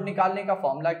 तो मोड निकालने का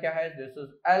फॉर्मूला क्या है? This is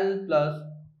L plus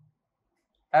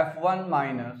F1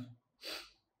 minus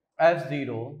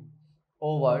F0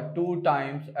 over 2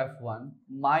 times F1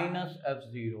 minus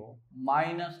F0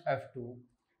 minus F2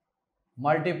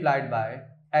 multiplied by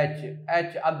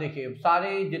H। अब देखिए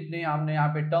सारे जितने हमने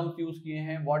यहाँ पे टर्म्स यूज किए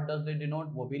हैं, व्हाट डज दे डिनोट,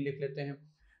 वो भी लिख लेते हैं।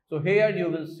 So here you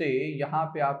will say, यहाँ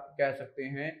पे आप कह सकते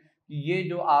हैं कि ये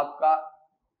जो आपका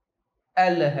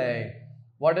L है,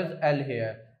 what is L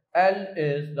here? L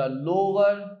is the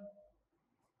lower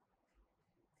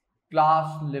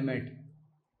class limit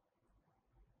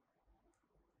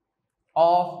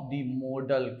of the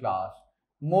model class.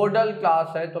 Model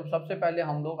class है, तो सबसे पहले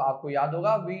हम लोग, आपको याद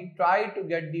होगा, we try to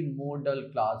get the model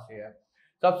class here.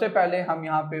 सबसे पहले हम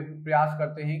यहाँ पे प्रयास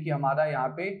करते हैं कि हमारा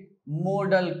यहाँ पे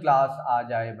मॉडल क्लास आ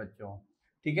जाए बच्चों।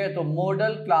 ठीक है, तो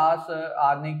मॉडल क्लास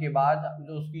आने के बाद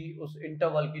जो उसकी उस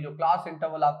इंटरवल की, जो क्लास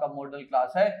इंटरवल आपका मॉडल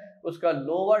क्लास है, उसका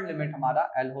लोअर लिमिट हमारा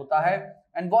L होता है।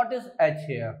 And what is H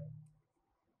here?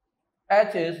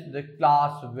 H is the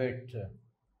class width.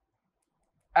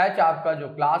 H आपका जो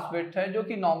क्लास विड्थ है, जो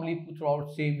कि नॉर्मली थ्रू आउट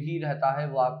सेम ही रहता है,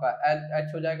 वो आपका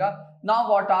H हो जाएगा। Now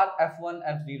what are F1,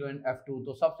 F0 and F2?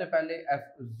 तो सबसे पहले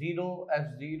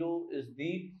F0 is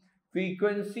the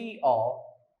frequency of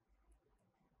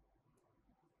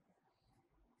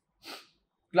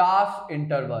class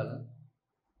interval,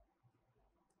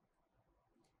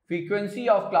 frequency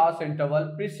of class interval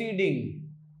preceding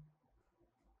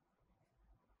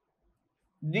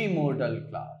the model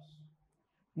class.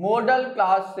 Model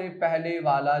class से पहले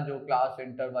वाला जो क्लास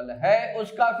इंटरवल है,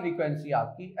 उसका फ्रीक्वेंसी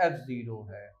आपकी F0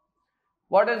 है।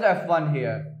 What is F1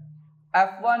 here?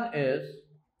 F1 is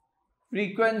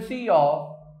frequency of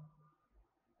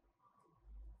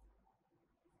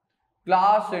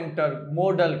class inter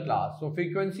model class. So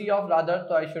frequency of, rather,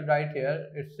 so I should write here,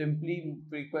 it's simply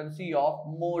frequency of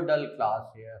model class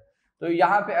here. तो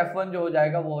यहाँ पे F1 जो हो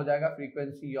जाएगा वो हो जाएगा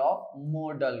frequency of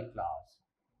model class।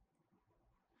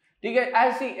 ठीक है,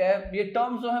 ऐसी ये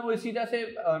टर्म्स जो है वो इसी तरह से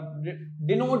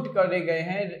डिनोट करे गए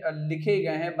हैं, लिखे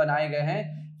गए हैं, बनाए गए हैं,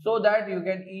 so that you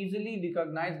can easily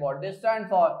recognize what they stand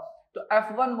for। तो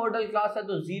F1 मॉडल क्लास है,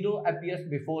 तो 0 appears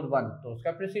before 1, तो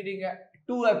उसका प्रीसीडिंग है।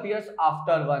 2 appears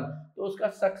after 1, तो उसका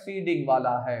सक्सीडिंग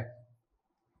वाला है।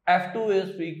 F2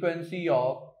 is frequency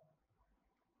of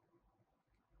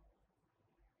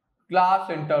class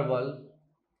interval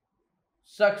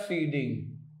succeeding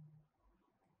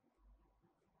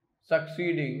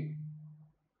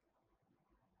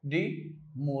the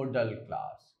modal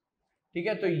class। ठीक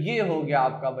है, तो ये हो गया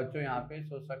आपका बच्चों यहाँ पे,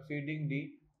 so succeeding the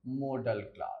modal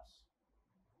class।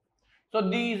 So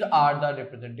these are the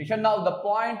representation। Now the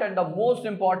point and the most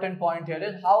important point here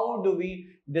is how do we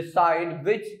decide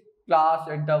which class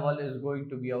interval is going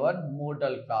to be our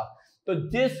modal class? तो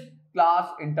जिस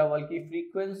class interval की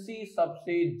frequency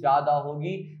सबसे ज्यादा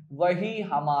होगी वही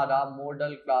हमारा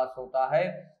model class होता है।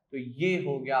 तो ये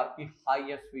हो गया आपकी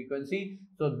highest frequency.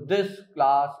 So this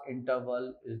class interval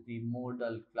is the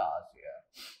modal class here।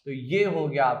 तो ये हो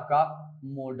गया आपका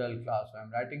model class. So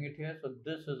I'm writing it here। So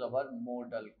this is our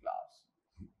modal class।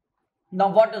 Now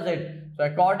what is it? So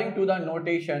according to the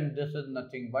notation, this is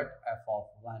nothing but f of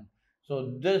 1। So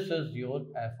this is your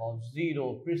f of 0,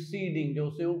 preceding जो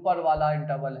से ऊपर वाला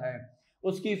interval है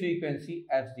उसकी frequency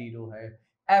f0 है।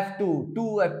 f2 2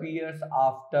 appears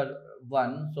after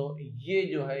 1, so ये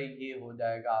जो है ये हो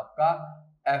जाएगा आपका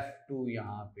f2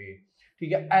 यहाँ पे।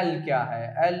 ठीक है, L क्या है?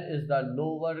 L is the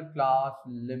lower class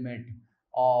limit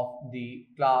of the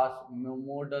class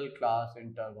model class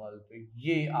interval. तो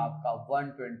ये आपका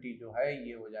 120 जो है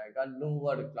ये हो जाएगा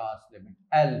lower class limit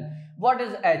L। What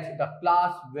is H? The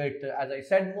class width. As I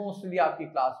said, mostly आपकी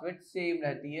क्लास विड्थ सेम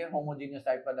रहती है, होमोजेनियस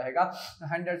टाइप का रहेगा,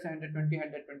 100 से 120,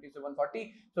 120 से 140।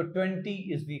 सो 20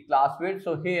 is the class width.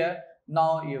 So here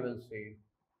now you will say,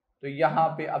 तो यहाँ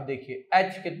पे अब देखिए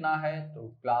H कितना है, तो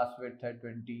क्लास विड्थ है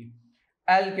 20।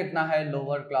 L कितना है,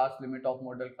 lower class limit of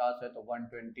model class है, तो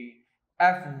 120।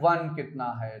 F1 कितना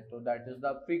है, तो that is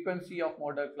the frequency of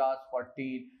model class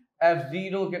 14।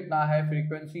 F0 कितना है,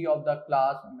 frequency of the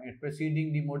class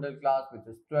preceding the model class which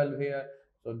is 12 here,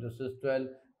 so this is 12।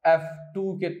 F2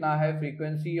 कितना है,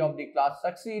 frequency of the class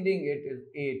succeeding it is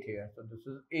 8 here, so this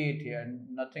is 8 here,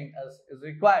 nothing else is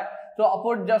required.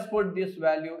 So just put this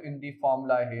value in the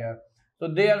formula here. तो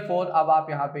therefore अब आप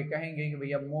यहाँ पे कहेंगे कि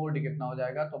भैया मोड कितना हो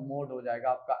जाएगा, तो मोड हो जाएगा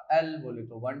आपका L बोले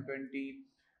तो 120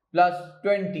 प्लस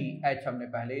 20, H हमने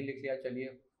पहले ही लिख लिया। चलिए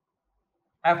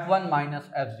f1 minus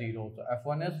f0. So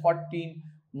f1 is 14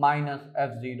 minus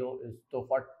f0 is, so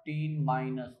 14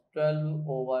 minus 12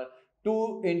 over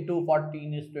 2 into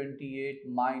 14 is 28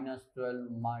 minus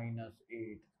 12 minus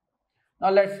 8. Now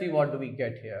let's see what do we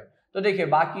get here. तो देखिए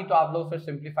बाकी तो आप लोग फिर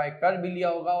सिंप्लीफाई कर भी लिया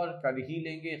होगा और कर ही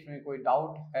लेंगे, इसमें कोई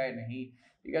डाउट है नहीं,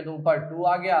 ठीक है। तो ऊपर 2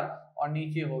 आ गया और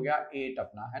नीचे हो गया 8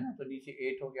 अपना, है ना, तो नीचे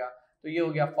 8 हो गया, तो ये हो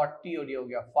गया 40 और ये हो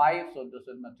गया 5, so this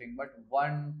is nothing but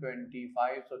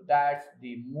 125. So that's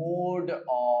the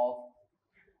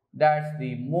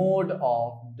mode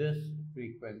of this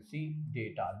frequency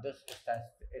data, this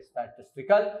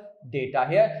statistical data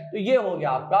here. तो ये हो गया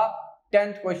आपका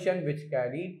 10th question which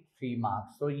carried 3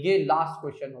 marks. So ये last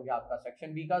question हो गया आपका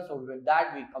section B का. So with that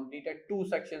we completed 2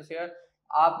 sections here.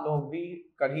 आप लोग भी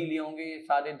कर ही लिए होंगे ये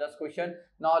सारे 10 question.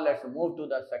 Now let's move to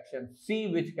the section C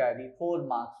which carry 4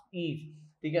 marks each.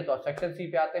 ठीक है, तो सेक्शन सी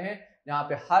पे आते हैं जहाँ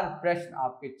पे हर प्रश्न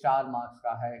आपके 4 मार्क्स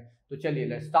का है. तो चलिए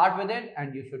let's start with it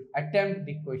and you should attempt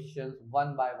the questions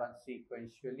one by one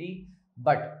sequentially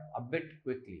but a bit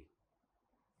quickly.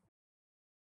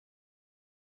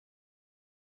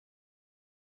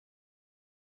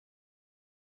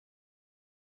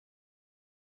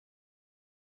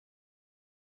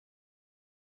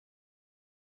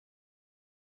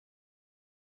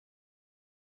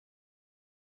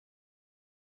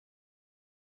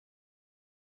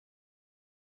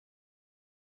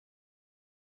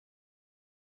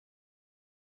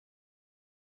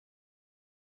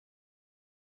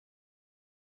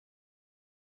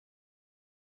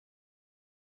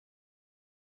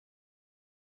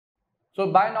 So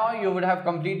by now you would have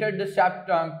completed this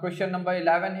chapter, question number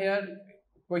 11 here.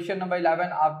 Question number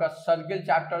 11 आपका circle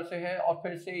chapter से है और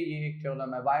फिर से ये एक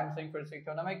theorem है. Y am saying फिर से एक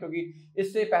थ्योरम है क्योंकि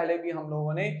इससे पहले भी हम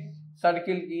लोगों ने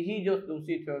सर्किल की ही जो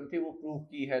दूसरी थ्योरम थी वो प्रूव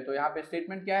की है. तो यहाँ पे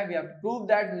स्टेटमेंट क्या है, we have to prove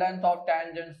that length of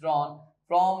tangents drawn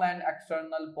from an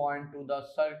external point two the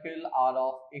circle are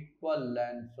of equal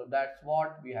length. So that's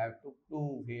what we have to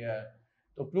prove here.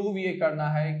 तो प्रूव ये करना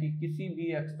है कि किसी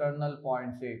भी एक्सटर्नल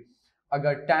पॉइंट से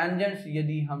अगर tangents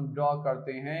यदि हम ड्रॉ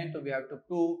करते हैं तो we have to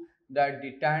prove that the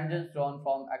tangents drawn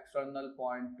from external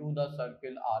point to the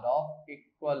circle are of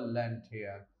equal length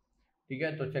here. ठीक है,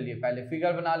 तो चलिए पहले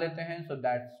फिगर बना लेते हैं. So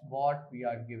that's what we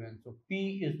are given. So P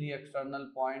is the external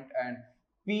point and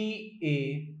PA,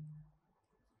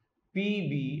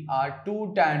 PB are two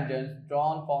tangents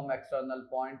drawn from external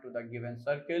point to the given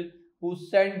circle whose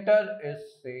center is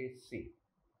say C.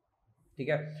 ठीक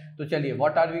है, तो चलिए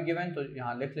what are we given, तो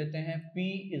यहाँ लिख लेते हैं P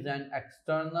is an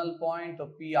external point. तो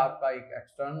P आपका एक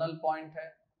एक्सटर्नल पॉइंट है.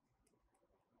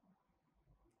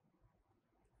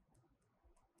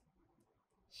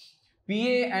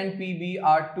 PA and PB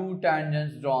are two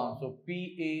tangents drawn. So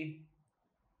PA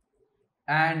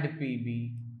and PB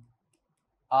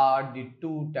are the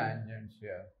two tangents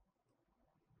here.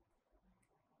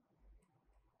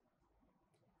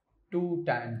 Two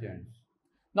tangents.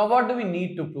 Now what do we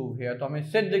need to prove here? तो हमें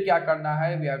सिद्ध क्या करना है,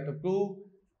 we have to prove,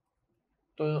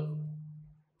 तो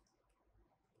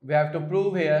we have to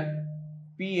prove here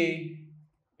PA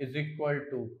is equal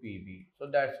to PB. So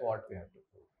that's what we have to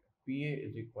prove. PA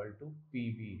is equal to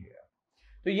PB here.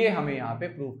 तो ये हमें यहाँ पे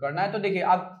प्रूव करना है. तो देखिए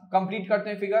अब कंप्लीट करते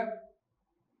हैं figure.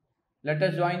 Let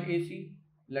us join AC,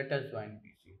 let us join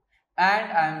BC,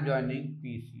 and I am joining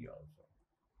PC also.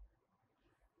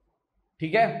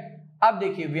 ठीक है, अब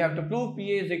देखिए we have to prove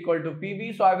PA is equal to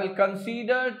PB. So I will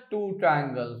consider two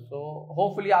triangles. So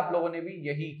hopefully आप लोगों ने भी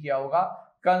यही किया होगा.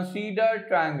 Consider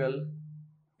triangle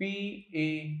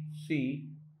PAC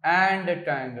and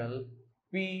triangle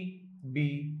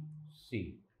PBC.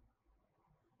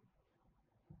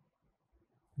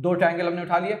 दो ट्रायंगल हमने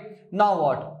उठा लिए. Now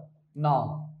what,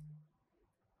 now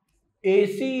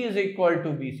AC is equal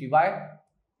to BC. Why?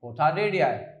 Both are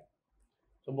radii.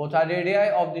 So both are radii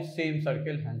of the same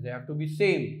circle, hence they have to be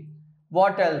same.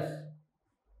 What else?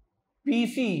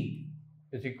 PC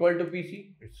is equal to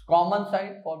PC. It's common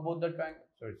side for both the triangles,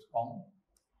 so it's common.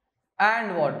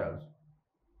 And what else?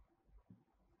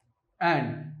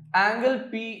 And angle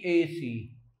PAC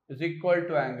is equal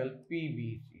to angle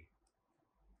PBC,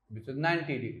 which is 90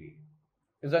 degree.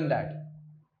 Isn't that?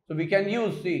 So we can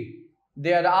use, see,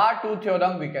 there are two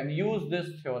theorems. We can use this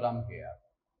theorem here.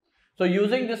 So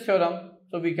using this theorem,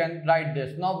 so we can write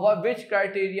this. Now which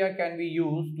criteria can we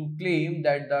use to claim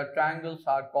that the triangles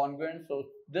are congruent? So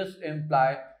this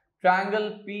implies triangle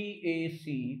PAC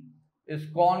is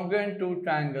congruent to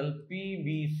triangle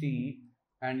PBC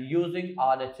and using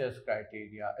RHS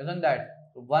criteria. Isn't that?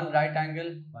 So one right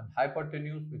angle, one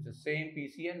hypotenuse which is same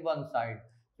PC and one side.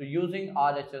 So using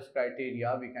RHS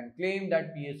criteria, we can claim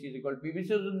that PAC is equal to PBC,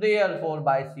 so therefore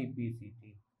by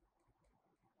CPCT.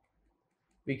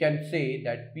 we can say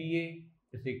that PA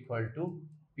is equal to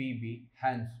PB,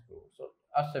 hence proof. So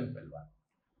a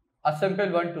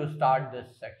simple one to start this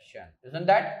section, isn't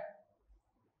that?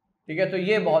 ठीक है, तो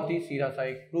ये बहुत ही सीधा सा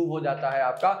एक prove हो जाता है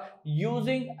आपका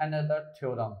यूजिंग अनदर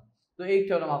थ्योरम। तो एक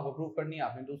थ्योरम आपको प्रूव करनी है,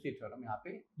 आपने दूसरी थ्योरम यहाँ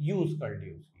पे यूज कर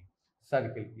ली उसकी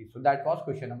सर्किल की। So that was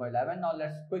question number 11। Now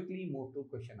let's quickly move to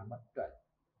question number 12।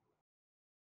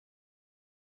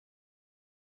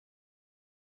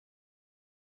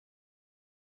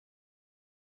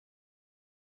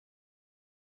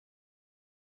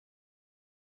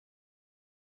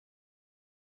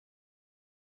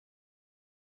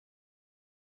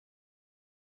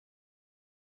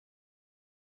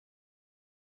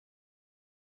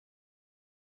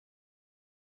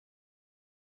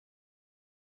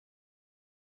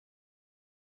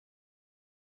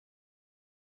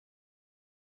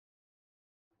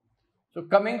 So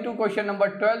coming to question number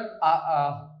 12,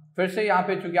 फिर से यहाँ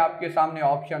पे चूंकि आपके सामने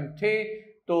ऑप्शन थे,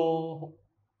 तो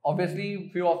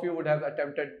obviously few of you would have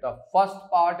attempted the first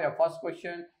part या first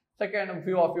question, second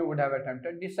few of you would have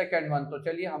attempted the second one। तो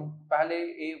चलिए हम पहले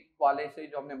ए वाले से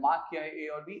जो हमने मार्क किया है ए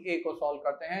और बी, ए को सॉल्व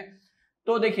करते हैं।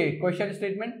 तो देखिए क्वेश्चन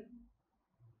स्टेटमेंट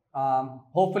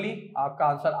होपफुली आपका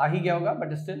आंसर आ ही गया होगा,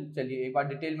 बट स्टिल चलिए एक बार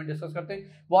डिटेल में डिस्कस करते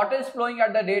हैं। Water is flowing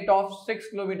at the rate of 6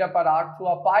 kilometre per hour through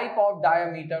a pipe of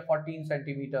diameter 14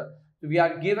 centimetre. So we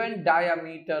are given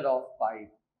diameter of pipe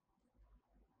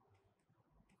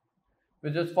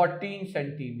which is 14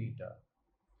 centimeter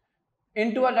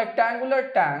into a rectangular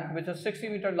tank which is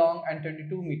 60 meter long and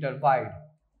 22 meter wide.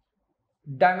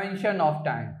 Dimension of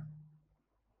tank.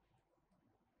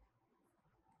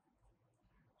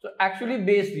 So actually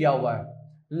base दिया हुआ है,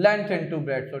 length into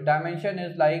breadth. So dimension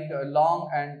is like long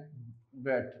and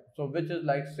breadth. So which is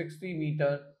like 60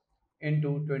 meter into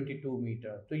 22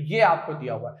 meter. तो ये आपको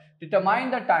दिया हुआ है।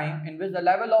 Determine the time in which the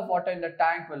level of water in the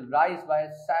tank will rise by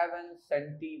 7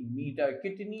 centimeter.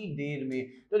 कितनी देर में?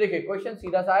 तो देखिए क्वेश्चन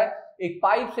सीधा सा है, एक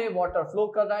पाइप से वाटर फ्लो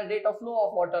कर रहा है, rate of flow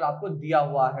of water आपको दिया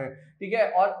हुआ है, ठीक है,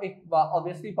 और एक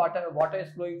obviously water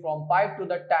is flowing from pipe to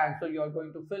the tank, so you are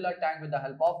going to fill a tank with the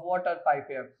help of water pipe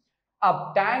here.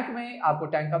 अब टैंक में आपको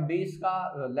टैंक का बेस का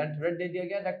लेंथ ब्रेड्थ दे दिया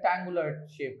गया, रेक्टेंगुलर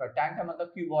शेप का tank है,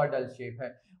 मतलब क्यूबॉइडल शेप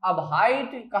है। अब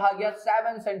हाइट कहा गया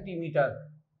 7 सेंटीमीटर,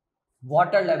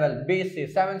 वाटर लेवल बेस से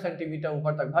 7 सेंटीमीटर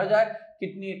ऊपर तक भर जाए,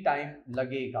 कितनी टाइम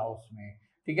लगेगा उसमें,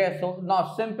 ठीक है। So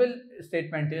now simple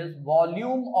statement is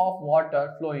volume of water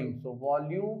flowing, so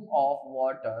volume of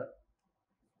water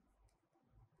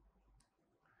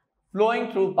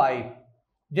flowing through pipe,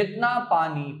 जितना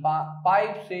पानी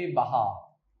पाइप से बहा,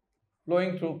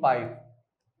 flowing through pipe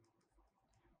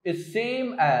is same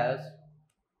as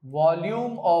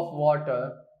volume of water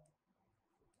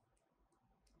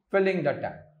filling the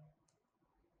tank.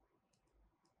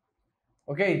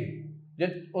 Okay,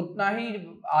 उतना ही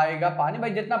आएगा पानी,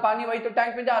 भाई जितना पानी वही तो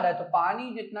टैंक में जा रहा है, तो पानी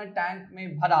जितना टैंक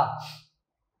में भरा,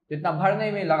 जितना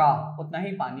भरने में लगा उतना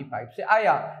ही पानी पाइप से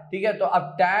आया, ठीक है। तो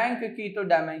अब टैंक की तो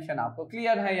डायमेंशन आपको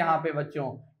क्लियर है यहाँ पे बच्चों।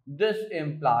 दिस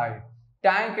इम्प्लाइड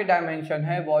टैंक के डायमेंशन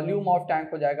है, वॉल्यूम ऑफ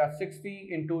टैंक हो जाएगा 60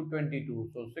 into 22,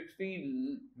 so 60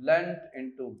 length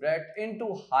into breadth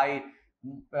into height.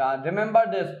 Remember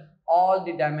this, all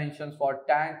the dimensions for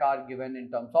tank are given in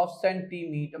terms of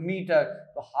centimetre.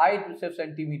 तो हाइट सिर्फ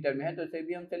सेंटीमीटर में है, तो इसे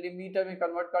भी हम चलिए मीटर में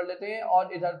कन्वर्ट कर लेते हैं,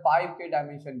 और इधर पाइप के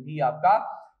डायमेंशन भी आपका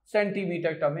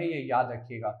सेंटीमीटर टर्म है, ये याद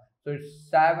रखिएगा। So it's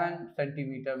 7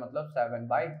 centimeter मतलब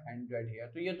 7/100 here।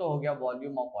 तो ये तो हो गया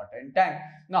volume of water in tank.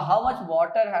 Now how much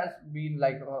water has been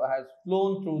has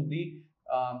flown through the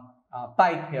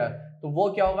pipe here? तो वो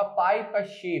क्या होगा, पाइप का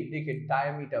शेप देखिए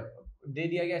diameter दे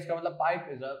दिया गया, इसका मतलब pipe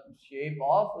is a shape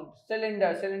of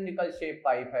cylinder, cylindrical shape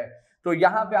pipe है। तो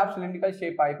यहाँ पे आप सिलिंड्रिकल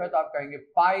शेप पाइप है तो आप कहेंगे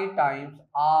पाई times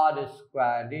r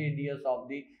square radius of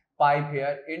the pipe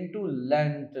here into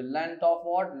length of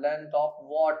what, length of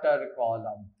water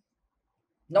column.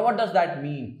 Now what does that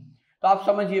mean? तो आप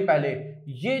समझिए पहले,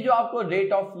 ये जो आपको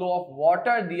rate of flow of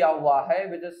water दिया हुआ है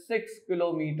which is 6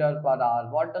 kilometre per hour,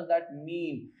 what does that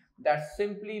mean? That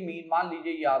simply mean, मान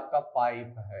लीजिए ये आपका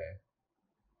पाइप है,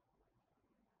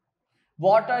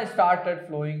 water started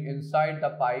flowing inside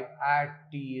the pipe eight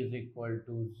t is equal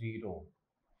to 0।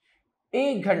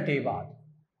 1 घंटे बाद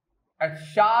eight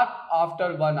sharp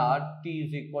after 1 our t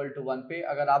is equal to 1 पे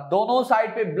अगर आप दोनों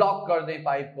साइड पे ब्लॉक कर दें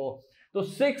पाइप को, तो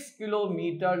 6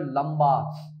 किलोमीटर लंबा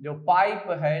जो पाइप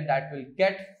है that will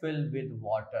get filled with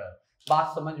water.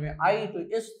 बात समझ में आई? तो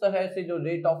इस तरह से जो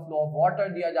rate of flow of water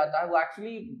दिया जाता है वो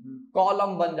एक्चुअली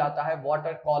कॉलम बन जाता है,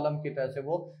 वाटर कॉलम की तरह से,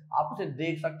 वो आप उसे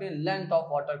देख सकते हैं, लेंथ ऑफ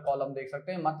वाटर कॉलम देख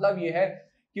सकते हैं। मतलब ये है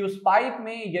कि उस पाइप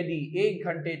में यदि 1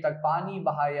 घंटे तक पानी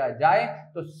बहाया जाए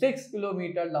तो 6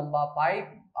 किलोमीटर लंबा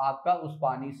पाइप आपका उस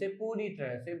पानी से पूरी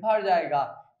तरह से भर जाएगा।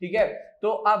 ठीक है, तो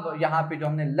अब यहाँ पे जो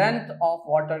हमने लेंथ ऑफ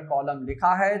वाटर कॉलम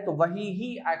लिखा है तो वही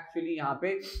ही एक्चुअली यहाँ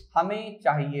पे हमें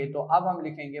चाहिए। तो अब हम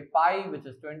लिखेंगे पाई which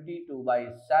is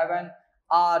 22/7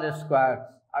 r square,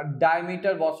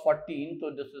 diameter was 14,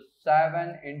 तो दिस इज 7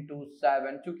 ×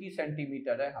 7, चूंकि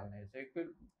सेंटीमीटर है हमने इसे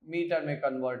फिर मीटर में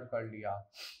कन्वर्ट कर लिया,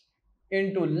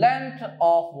 into length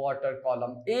of water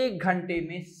column, 1 घंटे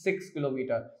में 6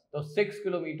 किलोमीटर, तो 6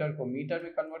 किलोमीटर को मीटर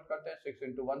में कन्वर्ट करते हैं, 6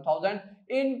 × 1000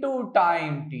 इनटू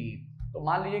टाइम t। तो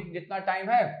मान लीजिए कि जितना टाइम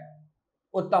है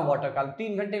उतना वाटर कॉलम,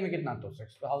 3 घंटे में कितना, तो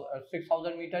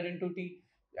 6000 metre into t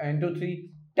into 3,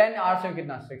 10 hours में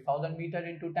कितना, 6000 मीटर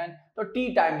इनटू 10, तो t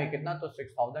टाइम में कितना, तो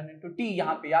 6000 इनटू t।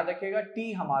 यहाँ पे याद रखिएगा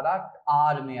t हमारा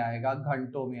आर में आएगा,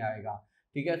 घंटों में आएगा।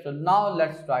 ठीक है, so now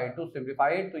let's try to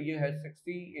simplify it. तो ये है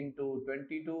 60 ×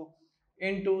 22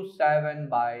 ×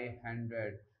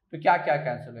 7/100, तो क्या क्या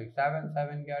कैंसिल हो, 7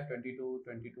 7 गया, 22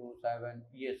 22 7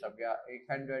 ये सब गया, एक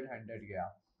 100 गया।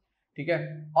 ठीक है,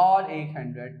 और एक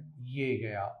 100 ये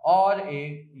गया, और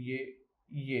एक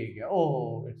ये गया,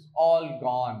 oh it's all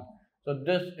gone. So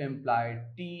this implied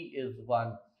t is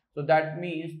 1, so that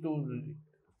means to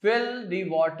fill the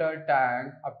water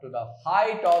tank up to the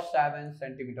height of 7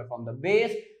 centimeter from the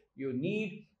base, you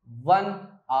need 1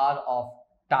 hour of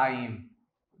time.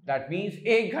 That means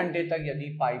 1 घंटे तक यदि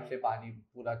pipe से पानी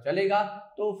पूरा चलेगा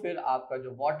तो फिर आपका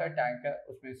जो वाटर टैंक है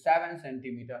उसमें 7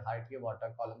 सेंटीमीटर हाइट के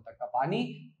वाटर कॉलम तक का पानी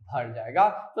भर जाएगा।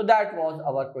 So that was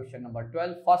our question number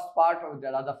 12, first part of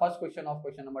the first question of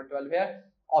question number 12 here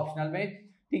optional में।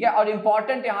 ठीक है, और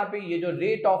इंपॉर्टेंट यहाँ पे ये जो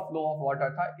rate of flow of water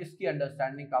था इसकी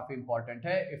अंडरस्टैंडिंग काफी इंपॉर्टेंट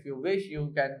है। If you wish you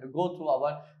can go through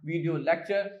our video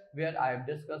lecture where I have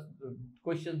discussed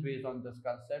questions based on this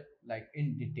concept like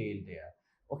in detail there.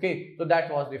 Okay, so that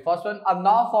was the first one. अब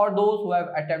now for those who have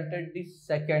attempted the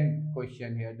second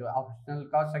question here, जो optional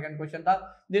का second question था,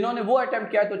 जिन्होंने वो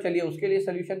attempt किया तो चलिए उसके लिए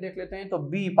सोल्यूशन देख लेते हैं। तो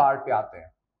बी पार्ट पे आते हैं।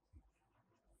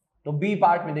 तो बी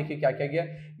पार्ट में देखिए क्या क्या गया,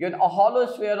 given a hollow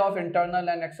sphere of internal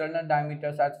and external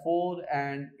diameters eight 4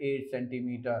 and 8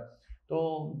 centimetre. तो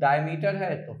डायमीटर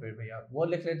है तो फिर भैया वो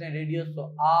लिख लेते हैं रेडियस, तो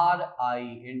are I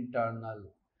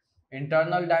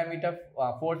internal diameter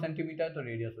 4 centimetre, तो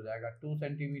रेडियस हो जाएगा 2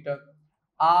 सेंटीमीटर।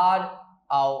 आर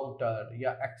आउटर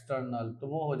या एक्सटर्नल तो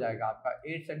वो हो जाएगा आपका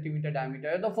 8 सेंटीमीटर डायमीटर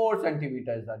है, तो 4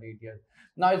 centimetre is the radius.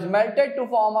 Now is melted to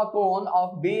form a cone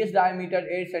of base diameter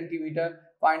 8 centimetre,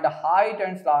 find the height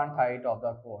and slant height of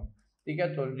the cone. ठीक है,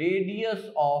 तो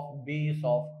radius of base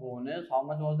of cone is how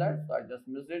much was that, so I just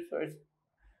missed it, so it's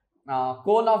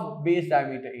cone of base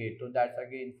diameter 8, so that's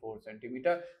again 4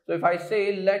 centimeter. So if I say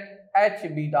let h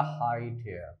be the height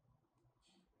here,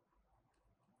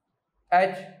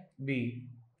 h be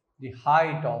the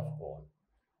height of cone.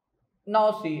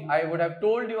 Now see, I would have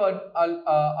told you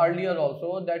earlier also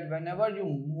that whenever you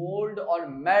mold or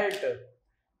melt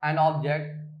an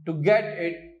object to get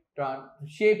it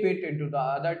shape it into the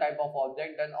other type of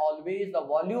object, then always the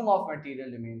volume of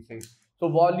material remains same. So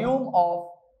volume of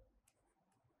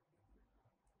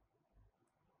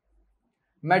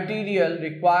material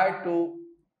required to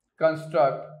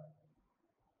construct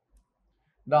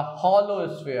the hollow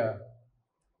sphere,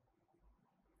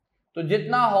 तो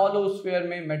जितना hollow sphere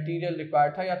में material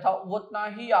required था या था उतना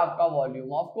ही आपका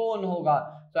volume of cone होगा।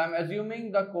 सो I am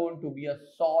assuming the cone to be a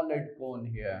solid cone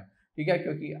here. ठीक है,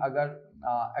 क्योंकि अगर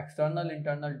एक्सटर्नल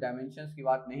इंटरनल डायमेंशंस की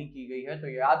बात नहीं की गई है तो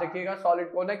याद रखिएगा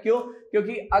सॉलिड कोन है। क्यों?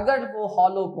 क्योंकि अगर वो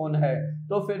हॉलो कोन है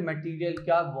तो फिर मटेरियल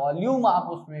का वॉल्यूम आप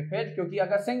उसमें फिर, क्योंकि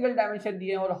अगर सिंगल डायमेंशन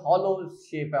दिए और हॉलो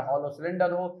शेप है, हॉलो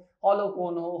सिलेंडर हो, हॉलो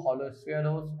कोन हो, हॉलो स्फीयर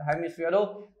हो, हेमिस्फीयर हो,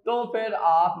 तो फिर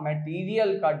आप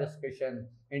मटेरियल का discussion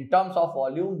in terms of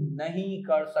volume नहीं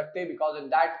कर सकते, because in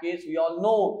that case we all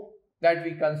know that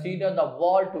we consider the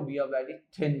wall to be a very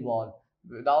thin wall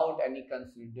without any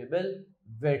considerable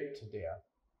width there.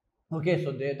 Okay,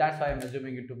 so that's why I'm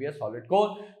assuming it to be a solid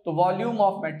cone. तो volume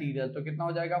of material तो कितना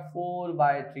हो जाएगा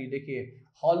 4/3। देखिए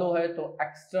hollow है तो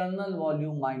external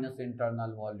volume minus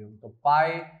internal volume, तो pi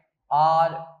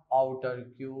r outer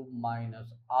cube minus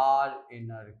r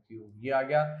inner cube, ये आ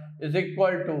गया, is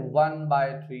equal to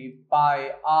 1/3 pi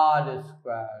r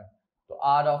square, तो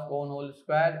r of cone whole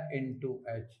square into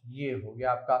h, ये हो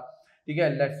गया आपका। ठीक है,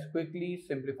 लेट्स क्विकली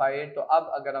सिंप्लीफाई इट। तो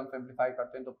अब अगर हम सिंप्लीफाई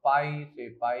करते हैं तो पाई से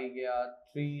पाई गया,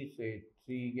 3 से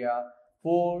 3 गया,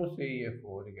 4 से ये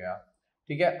 4 गया।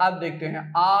 ठीक है, अब देखते हैं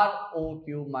R O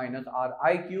cube minus are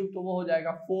I cube, तो वो हो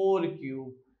जाएगा 4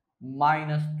 cube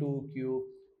minus 2 cube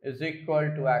is equal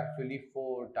to actually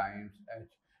 4 times h.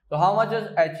 तो how much is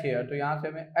h here? तो यहाँ से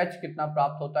हमें h कितना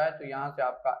प्राप्त होता है, तो यहाँ से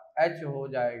आपका h हो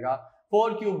जाएगा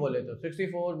 4 क्यूब बोले तो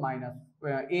 64 minus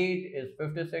 8 is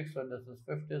 56, so this is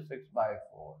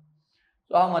 56/4.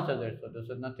 So how much is it? So this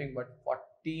is nothing but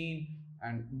 14,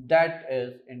 and that is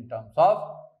in terms of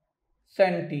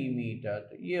centimetre.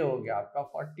 तो ये हो गया आपका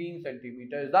 14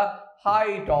 centimetre is the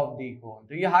height of the cone.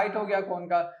 तो ये हाइट हो गया कोन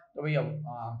का। तो भैया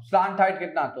स्लांट हाइट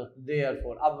कितना? तो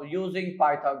देयरफॉर अब using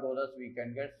Pythagoras we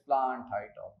can get slant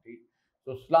height of the,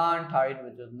 so slant height,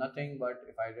 which is nothing but,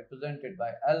 if I represent it by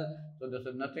L, so this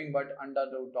is nothing but under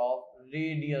root of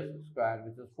radius square,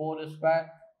 which is 4 square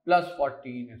plus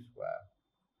 14 square.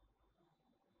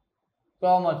 So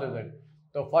how much is it?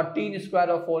 तो 14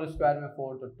 square और 4 square में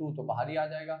 4, तो 2 तो बाहर ही आ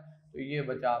जाएगा। तो ये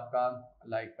बचा आपका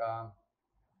लाइक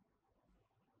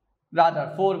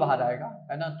रादर 4 बाहर आएगा,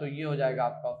 है ना। तो ये हो जाएगा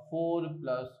आपका 4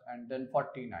 plus and then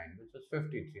 49 which is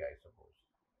 53 I suppose.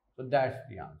 So that's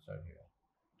the answer here.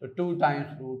 So 2 times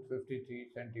root 53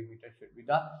 centimeters should be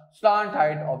the slant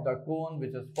height of the cone,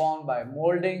 which is formed by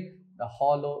molding the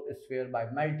hollow sphere by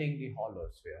melting the hollow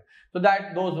sphere. So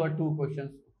those were 2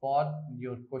 questions for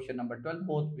your question number 12,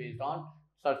 both based on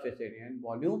surface area and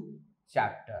volume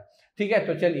chapter. ठीक है,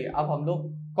 तो चलिए अब हम लोग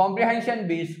comprehension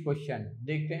based question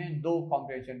देखते हैं। 2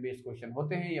 comprehension based question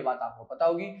होते हैं, ये बात आपको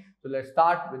पता होगी। तो let's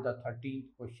start with the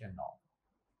 13th question now.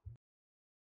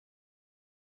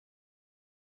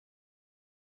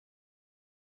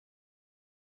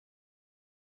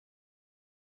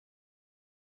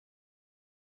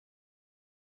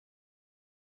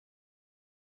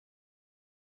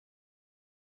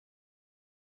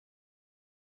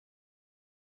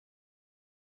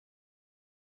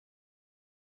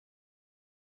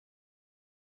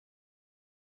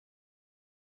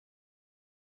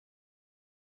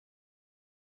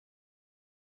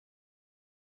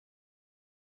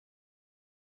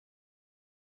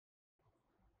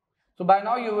 So by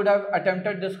now you would have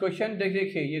attempted this question।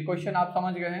 देखिए ये क्वेश्चन आप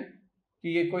समझ गए हैं कि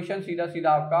ये क्वेश्चन सीधा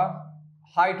सीधा आपका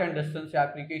हाइट एंड डिस्टेंस या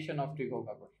एप्लीकेशन ऑफ ट्रिको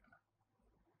का क्वेश्चन है।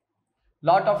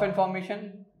 Lot of information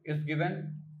is given,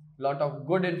 lot of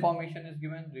good information is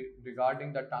given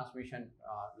regarding the transmission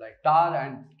like tar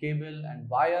and cable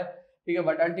and wire, ठीक है।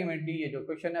 बट अल्टीमेटली ये जो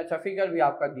क्वेश्चन है, अच्छा फिगर भी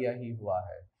आपका दिया ही हुआ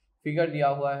है, फिगर दिया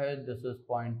हुआ है। This is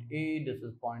point A, this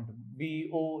is point B,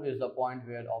 O is the point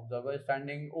where observer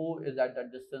standing, O is at the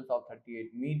distance of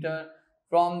 38 metre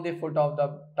from the foot of the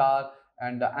tar,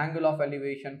 and the angle of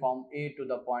elevation from A to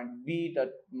the point B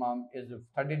that is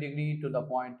 30 degree to the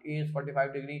point A is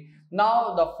 45 degree. Now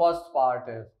the first part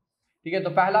is, ठीक है। तो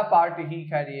पहला part ही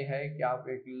खैर ये है कि आप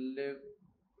एक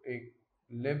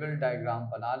लेवल डायग्राम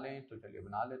बना लें। तो चलिए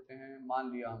बना लेते हैं।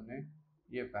 मान लिया हमने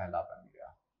ये पहला बन गया,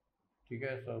 ठीक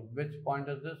है। सो which point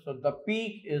is this? So the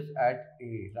peak is eight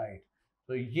A, right.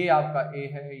 तो ये आपका ए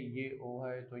है, ये ओ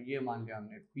है, तो ये मान लिया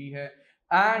हमने पी है।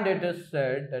 And it is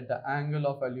said that the angle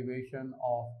of elevation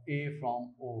of A from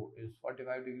O is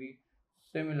 45 degree.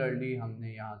 Similarly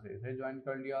हमने यहाँ से इसे ज्वाइन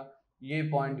कर लिया, ये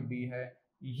पॉइंट बी है,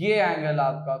 ये एंगल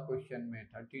आपका क्वेश्चन में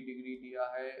 30 डिग्री दिया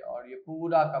है, और ये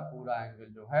पूरा का पूरा एंगल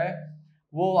जो है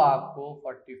वो आपको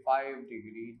 45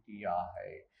 डिग्री दिया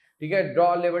है, ठीक है।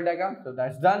 Draw level diagram. So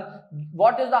that's done.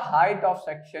 What is the height of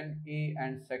section A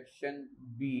and section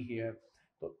be here?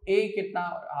 तो ए कितना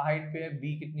हाइट पे है,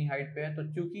 बी कितनी हाइट पे है? तो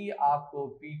चूंकि आपको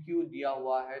पी क्यू दिया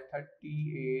हुआ है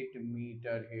 38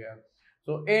 metre here,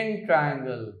 so in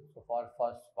triangle, for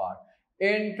first part,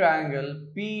 in triangle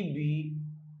P B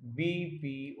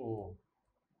BPO,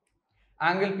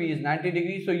 angle P is 90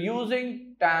 degree, so using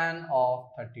tan of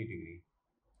 30 degree,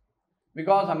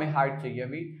 because हमें height चाहिए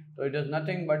अभी, so it is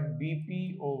nothing but BP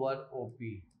over OP.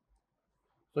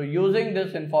 So using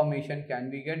this information can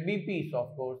we get BP? So of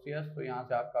course yes, तो यहाँ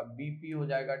से आपका BP हो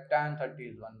जाएगा tan 30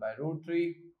 is 1 by root 3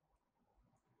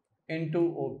 into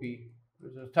OP,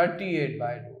 which is 38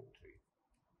 by root 3.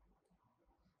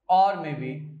 Or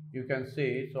maybe you can say,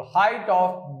 so height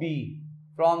of B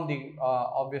from the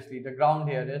obviously the ground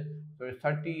here is, so it's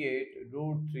 38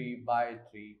 root 3 by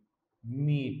 3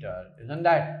 meter, isn't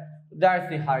that? That's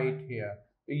the height here.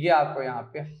 तो ये आपको यहाँ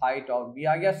पे height of B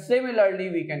आ गया। Similarly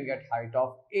we can get height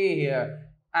of A here,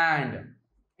 and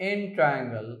in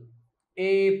triangle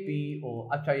APO,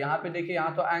 अच्छा यहाँ पे देखिए,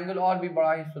 यहाँ तो एंगल और भी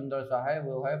बड़ा ही सुंदर सा है,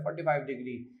 वो है 45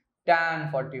 degree, tan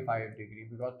 45 degree,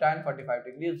 because tan 45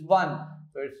 degree is 1,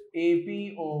 so it's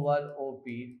AP over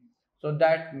OP. So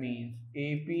that means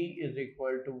AP is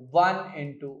equal to 1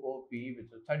 into OP,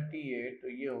 which is 38.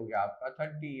 So ये हो गया आपका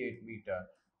 38 meter.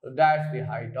 So that's the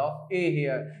height of A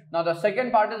here. Now the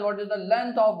second part is, what is the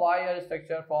length of wire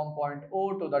structure from point O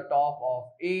to the top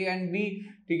of A and B?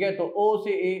 ठीक है, तो O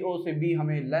से A, O से B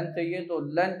हमें length चाहिए। तो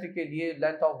length के लिए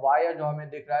लेंथ ऑफ वायर जो हमें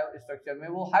दिख रहा है स्ट्रक्चर में,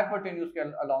 वो हाइपोटेन्यूज के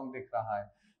अलोंग दिख रहा है।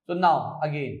 So now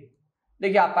again,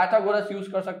 देखिए आप पाइथागोरस यूज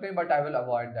कर सकते हैं, but I will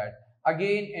avoid that.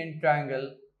 Again in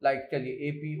triangle, like चलिए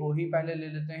APO ही पहले ले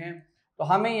लेते हैं। तो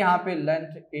हमें यहाँ पे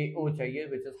लेंथ AO चाहिए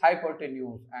which is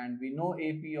hypotenuse and we know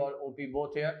AP और OP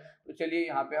बोथ हियर। तो चलिए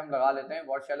यहाँ पे हम लगा लेते हैं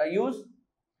what shell I use,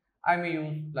 I may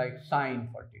use like sine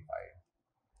 45.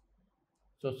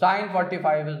 So sine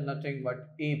 45 is nothing but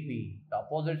AP, the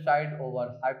opposite side over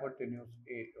hypotenuse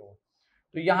AO.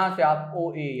 तो यहाँ से आप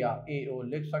OA या AO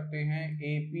लिख सकते हैं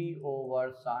AP over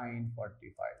sine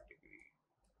 45 degree.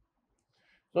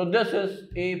 So this is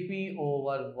AP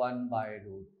over 1 by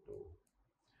root 2.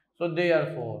 So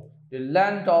therefore, the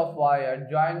length of wire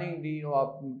joining the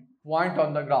point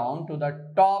on the ground to the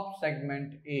top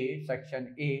segment A,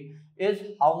 section A, is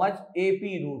how much? AP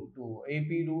root 2. AP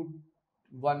root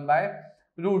 1 by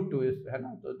root 2 is, है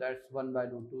ना, so that's 1 by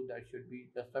root 2, that should be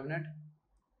just a minute.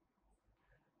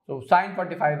 So sin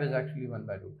 45 is actually 1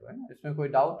 by root 2, है ना, इसमें कोई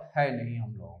doubt है नहीं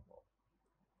हम लोगों को।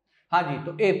 हाँ जी,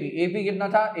 तो AP कितना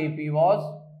था? AP was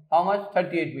how much?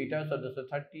 38 metre, so this is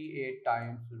 38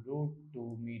 times root 2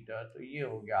 metre, तो ये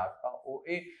हो गया आपका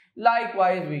OA।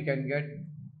 Likewise we can get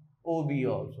OB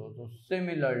also, so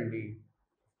similarly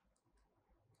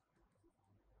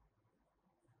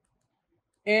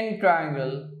in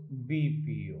triangle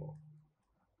BPO,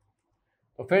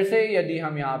 तो फिर से यदि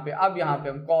हम यहाँ पे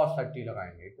हम cos 30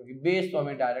 लगाएंगे क्योंकि बेस तो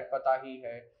हमें डायरेक्ट पता ही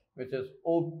है which is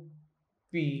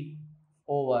OP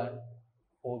over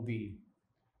OB,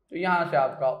 तो यहाँ से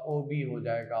आपका OB हो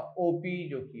जाएगा OP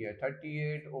जो कि है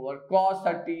 38 ओवर cos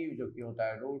 30 जो कि होता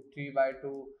है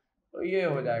 √3/2, तो ये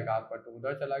हो जाएगा आपका 2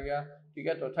 उधर चला गया, ठीक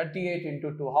है। तो 38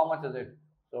 into 2 how much is it?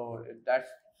 So that's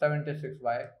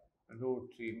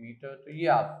 76/√3 metre. तो ये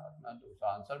आप अपना दूसरा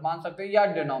आंसर मान सकते हैं या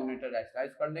डिनोमिनेटर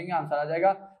एक्सरसाइज कर देंगे, आंसर आ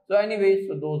जाएगा। So anyways,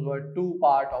 so those were 2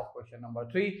 part of question number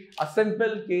 3, a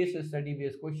simple case study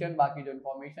based question. बाकी जो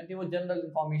इन्फॉर्मेशन थी वो जनरल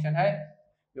इन्फॉर्मेशन है,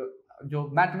 जो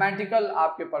मैथमेटिकल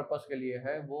आपके पर्पस के लिए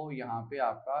है वो यहाँ पे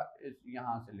आपका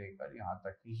यहाँ से लेकर यहाँ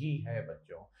तक ही है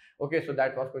बच्चों। Okay, so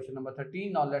that was question number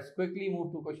 13। Now let's quickly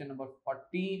move to question number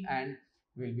 14 and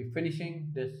we will be finishing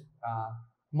this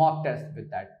mock test with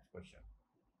that question.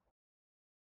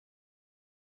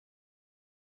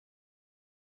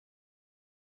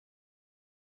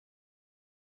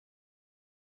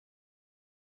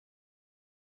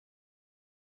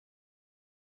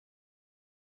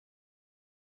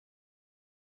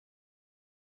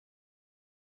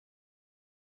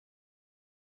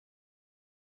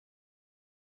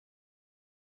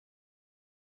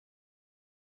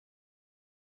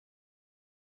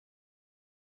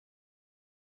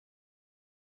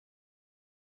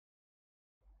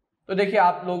 तो देखिए,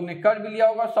 आप लोग ने कर भी लिया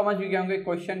होगा, समझ भी गए होंगे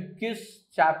क्वेश्चन किस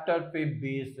चैप्टर पे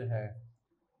बेस्ड है।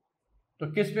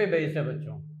 तो किस पे बेस्ड है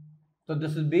बच्चों? तो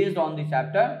this is based on the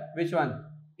chapter which one?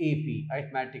 AP,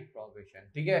 arithmetic progression,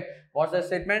 ठीक है। What's the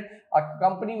statement? A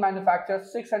company manufactures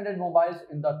 600 mobiles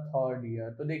in the third year.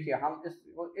 तो देखिए, हम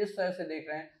इस तरह से देख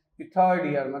रहे हैं कि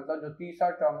थर्ड ईयर मतलब जो तीसरा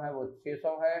टर्म है वो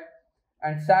 600 है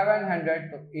एंड 700,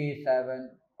 तो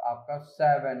A7 आपका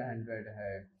 700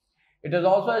 है। It is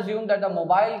also assumed that the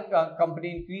mobile company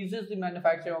increases the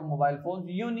manufacture of mobile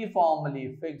phones uniformly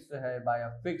fixed है by a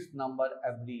fixed number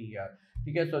every year,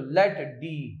 ठीक है। So let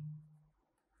D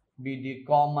be the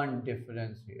common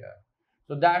difference here.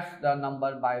 So that's the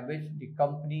number by which the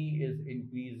company is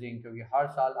increasing, क्योंकि हर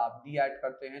साल आप D add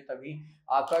करते हैं तभी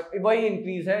आपका वही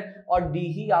इंक्रीज है, और D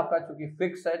ही आपका चूंकि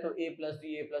फिक्स है तो A plus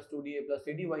D, A plus 2D, A plus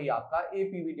 3D वही आपका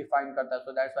AP भी डिफाइन करता है।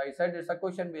 So that's why I said it's a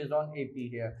question based on AP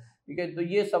here, ठीक है। तो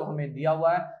ये सब हमें दिया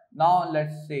हुआ है। Now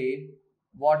let's say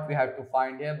what we have to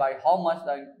find here, by how much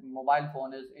the mobile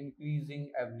phone is increasing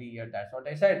every year. That's what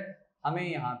I said, हमें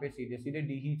यहाँ पे सीधे सीधे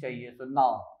D ही चाहिए। So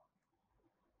now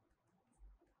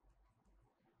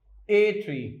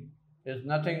A3 is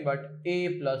nothing but A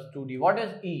plus 2D. What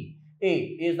is E? A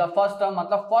is the first term,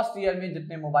 मतलब first year में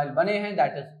जितने mobile बने हैं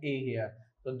that is A here.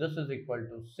 So this is equal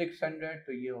to 600.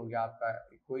 तो ये हो गया आपका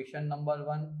equation number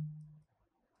 1.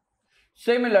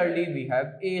 Similarly we have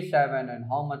A7 and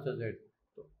how much is it?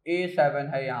 तो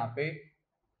A7 है यहाँ पे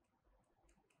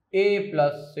A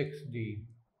plus 6D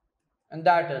and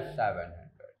that is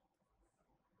 700.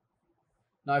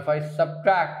 Now if I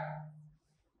subtract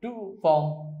 2 from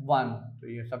 1, तो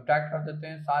ये सब्ट्रैक्ट कर देते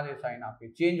हैं, सारे साइन आपके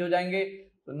चेंज हो जाएंगे।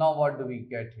 तो now what do we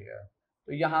get here?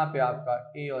 तो यहाँ पे आपका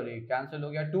A और A कैंसिल हो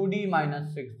गया, 2D minus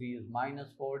 6D is minus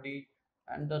 4D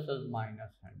and this is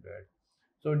minus 100.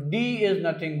 So D is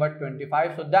nothing but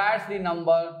 25. So that's the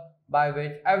number by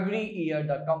which every year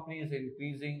the company is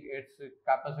increasing its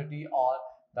capacity or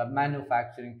the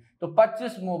manufacturing. तो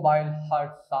 25 mobile हर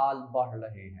साल बढ़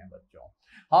रहे हैं बच्चों।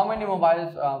 How many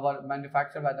mobiles were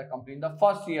manufactured by the company in the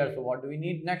first year? So what do we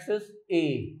need? Next is A.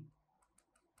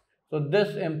 So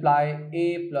this imply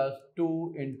A plus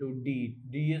 2 into D.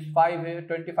 D is 5 है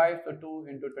 25, so 2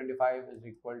 into 25 is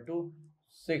equal to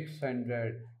 600.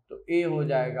 तो A हो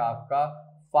जाएगा आपका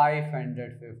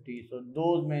 550. So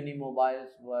those many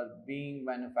mobiles were being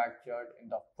manufactured in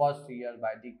the first year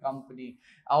by the company.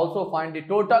 Also find the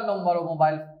total number of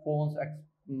mobile phones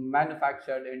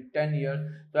manufactured in 10 years.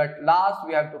 So at last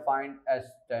we have to find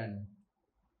S10.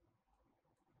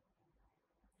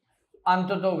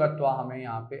 अंततोगत्वा हमें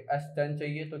यहाँ पे S10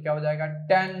 चाहिए, तो क्या हो जाएगा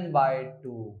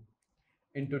 10/2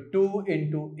 into 2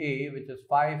 into A which is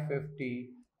 550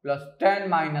 plus 10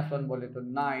 minus 1 बोले तो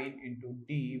 9 इंटू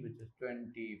डी विच इज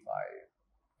 25.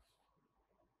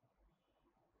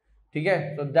 ठीक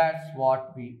है, so that's what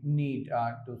we need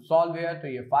to solve here. तो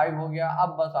ये 5 हो गया.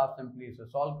 अब बस आप सिंपली इसे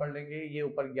सॉल्व कर लेंगे. ये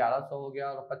ऊपर 1100 हो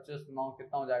गया और 25 9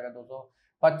 कितना हो जाएगा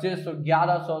 225. तो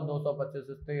 1100 225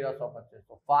 1325.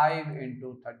 तो 5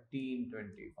 इंटू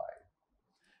 1325.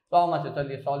 तो हम अच्छा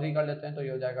चलिए सॉल्व ही कर लेते हैं. तो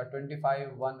ये हो जाएगा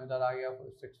 25 1 इधर आ गया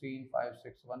 16 5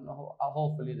 6 1.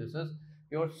 Hopefully this is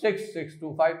your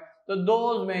 6625. तो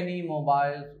those many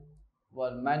mobiles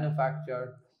were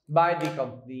manufactured by the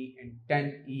company in 10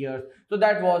 years. So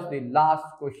that was the last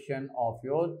question of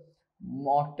your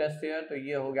mock test here. तो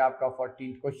ये हो गया आपका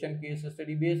 14th question case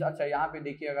study base. अच्छा यहाँ पे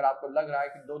देखिए, अगर आपको लग रहा है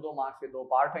कि दो मार्क्स के दो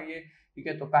पार्ट हैं ये, ठीक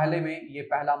है, तो पहले में ये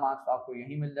पहला मार्क्स आपको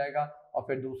यही मिल जाएगा और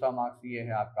फिर दूसरा मार्क्स ये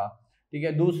है आपका. ठीक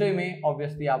है, दूसरे में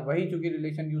ऑब्वियसली आप वही चूंकि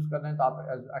रिलेशन यूज कर रहे हैं तो आप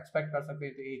एक्सपेक्ट कर सकते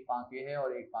हैं तो एक मार्क ये है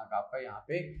और एक मार्क आपका यहाँ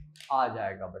पे आ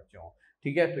जाएगा बच्चों.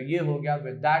 ठीक है, तो ये हो गया.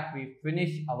 With that we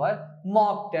finish our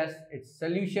mock test, it's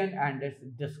solution and it's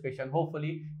discussion.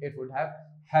 Hopefully it would have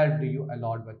helped you a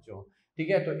lot बच्चों. ठीक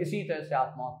है, तो इसी तरह से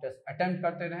आप मॉक टेस्ट अटेम्प्ट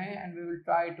करते रहें and we will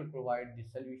try to provide the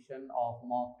solution of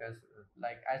mock test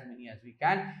like as many as we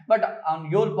can, but on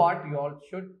your part you all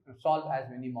should solve as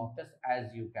many mock tests as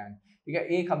you can. ठीक है,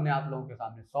 एक हमने आप लोगों के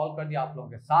सामने solve कर दिया, आप लोगों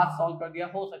के साथ सॉल्व कर दिया.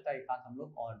 हो सकता है एक साथ हम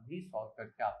लोग और भी सॉल्व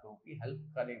करके आप लोगों की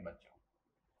हेल्प करें बच्चों.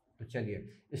 तो चलिए,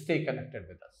 स्टे कनेक्टेड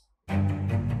विद अस.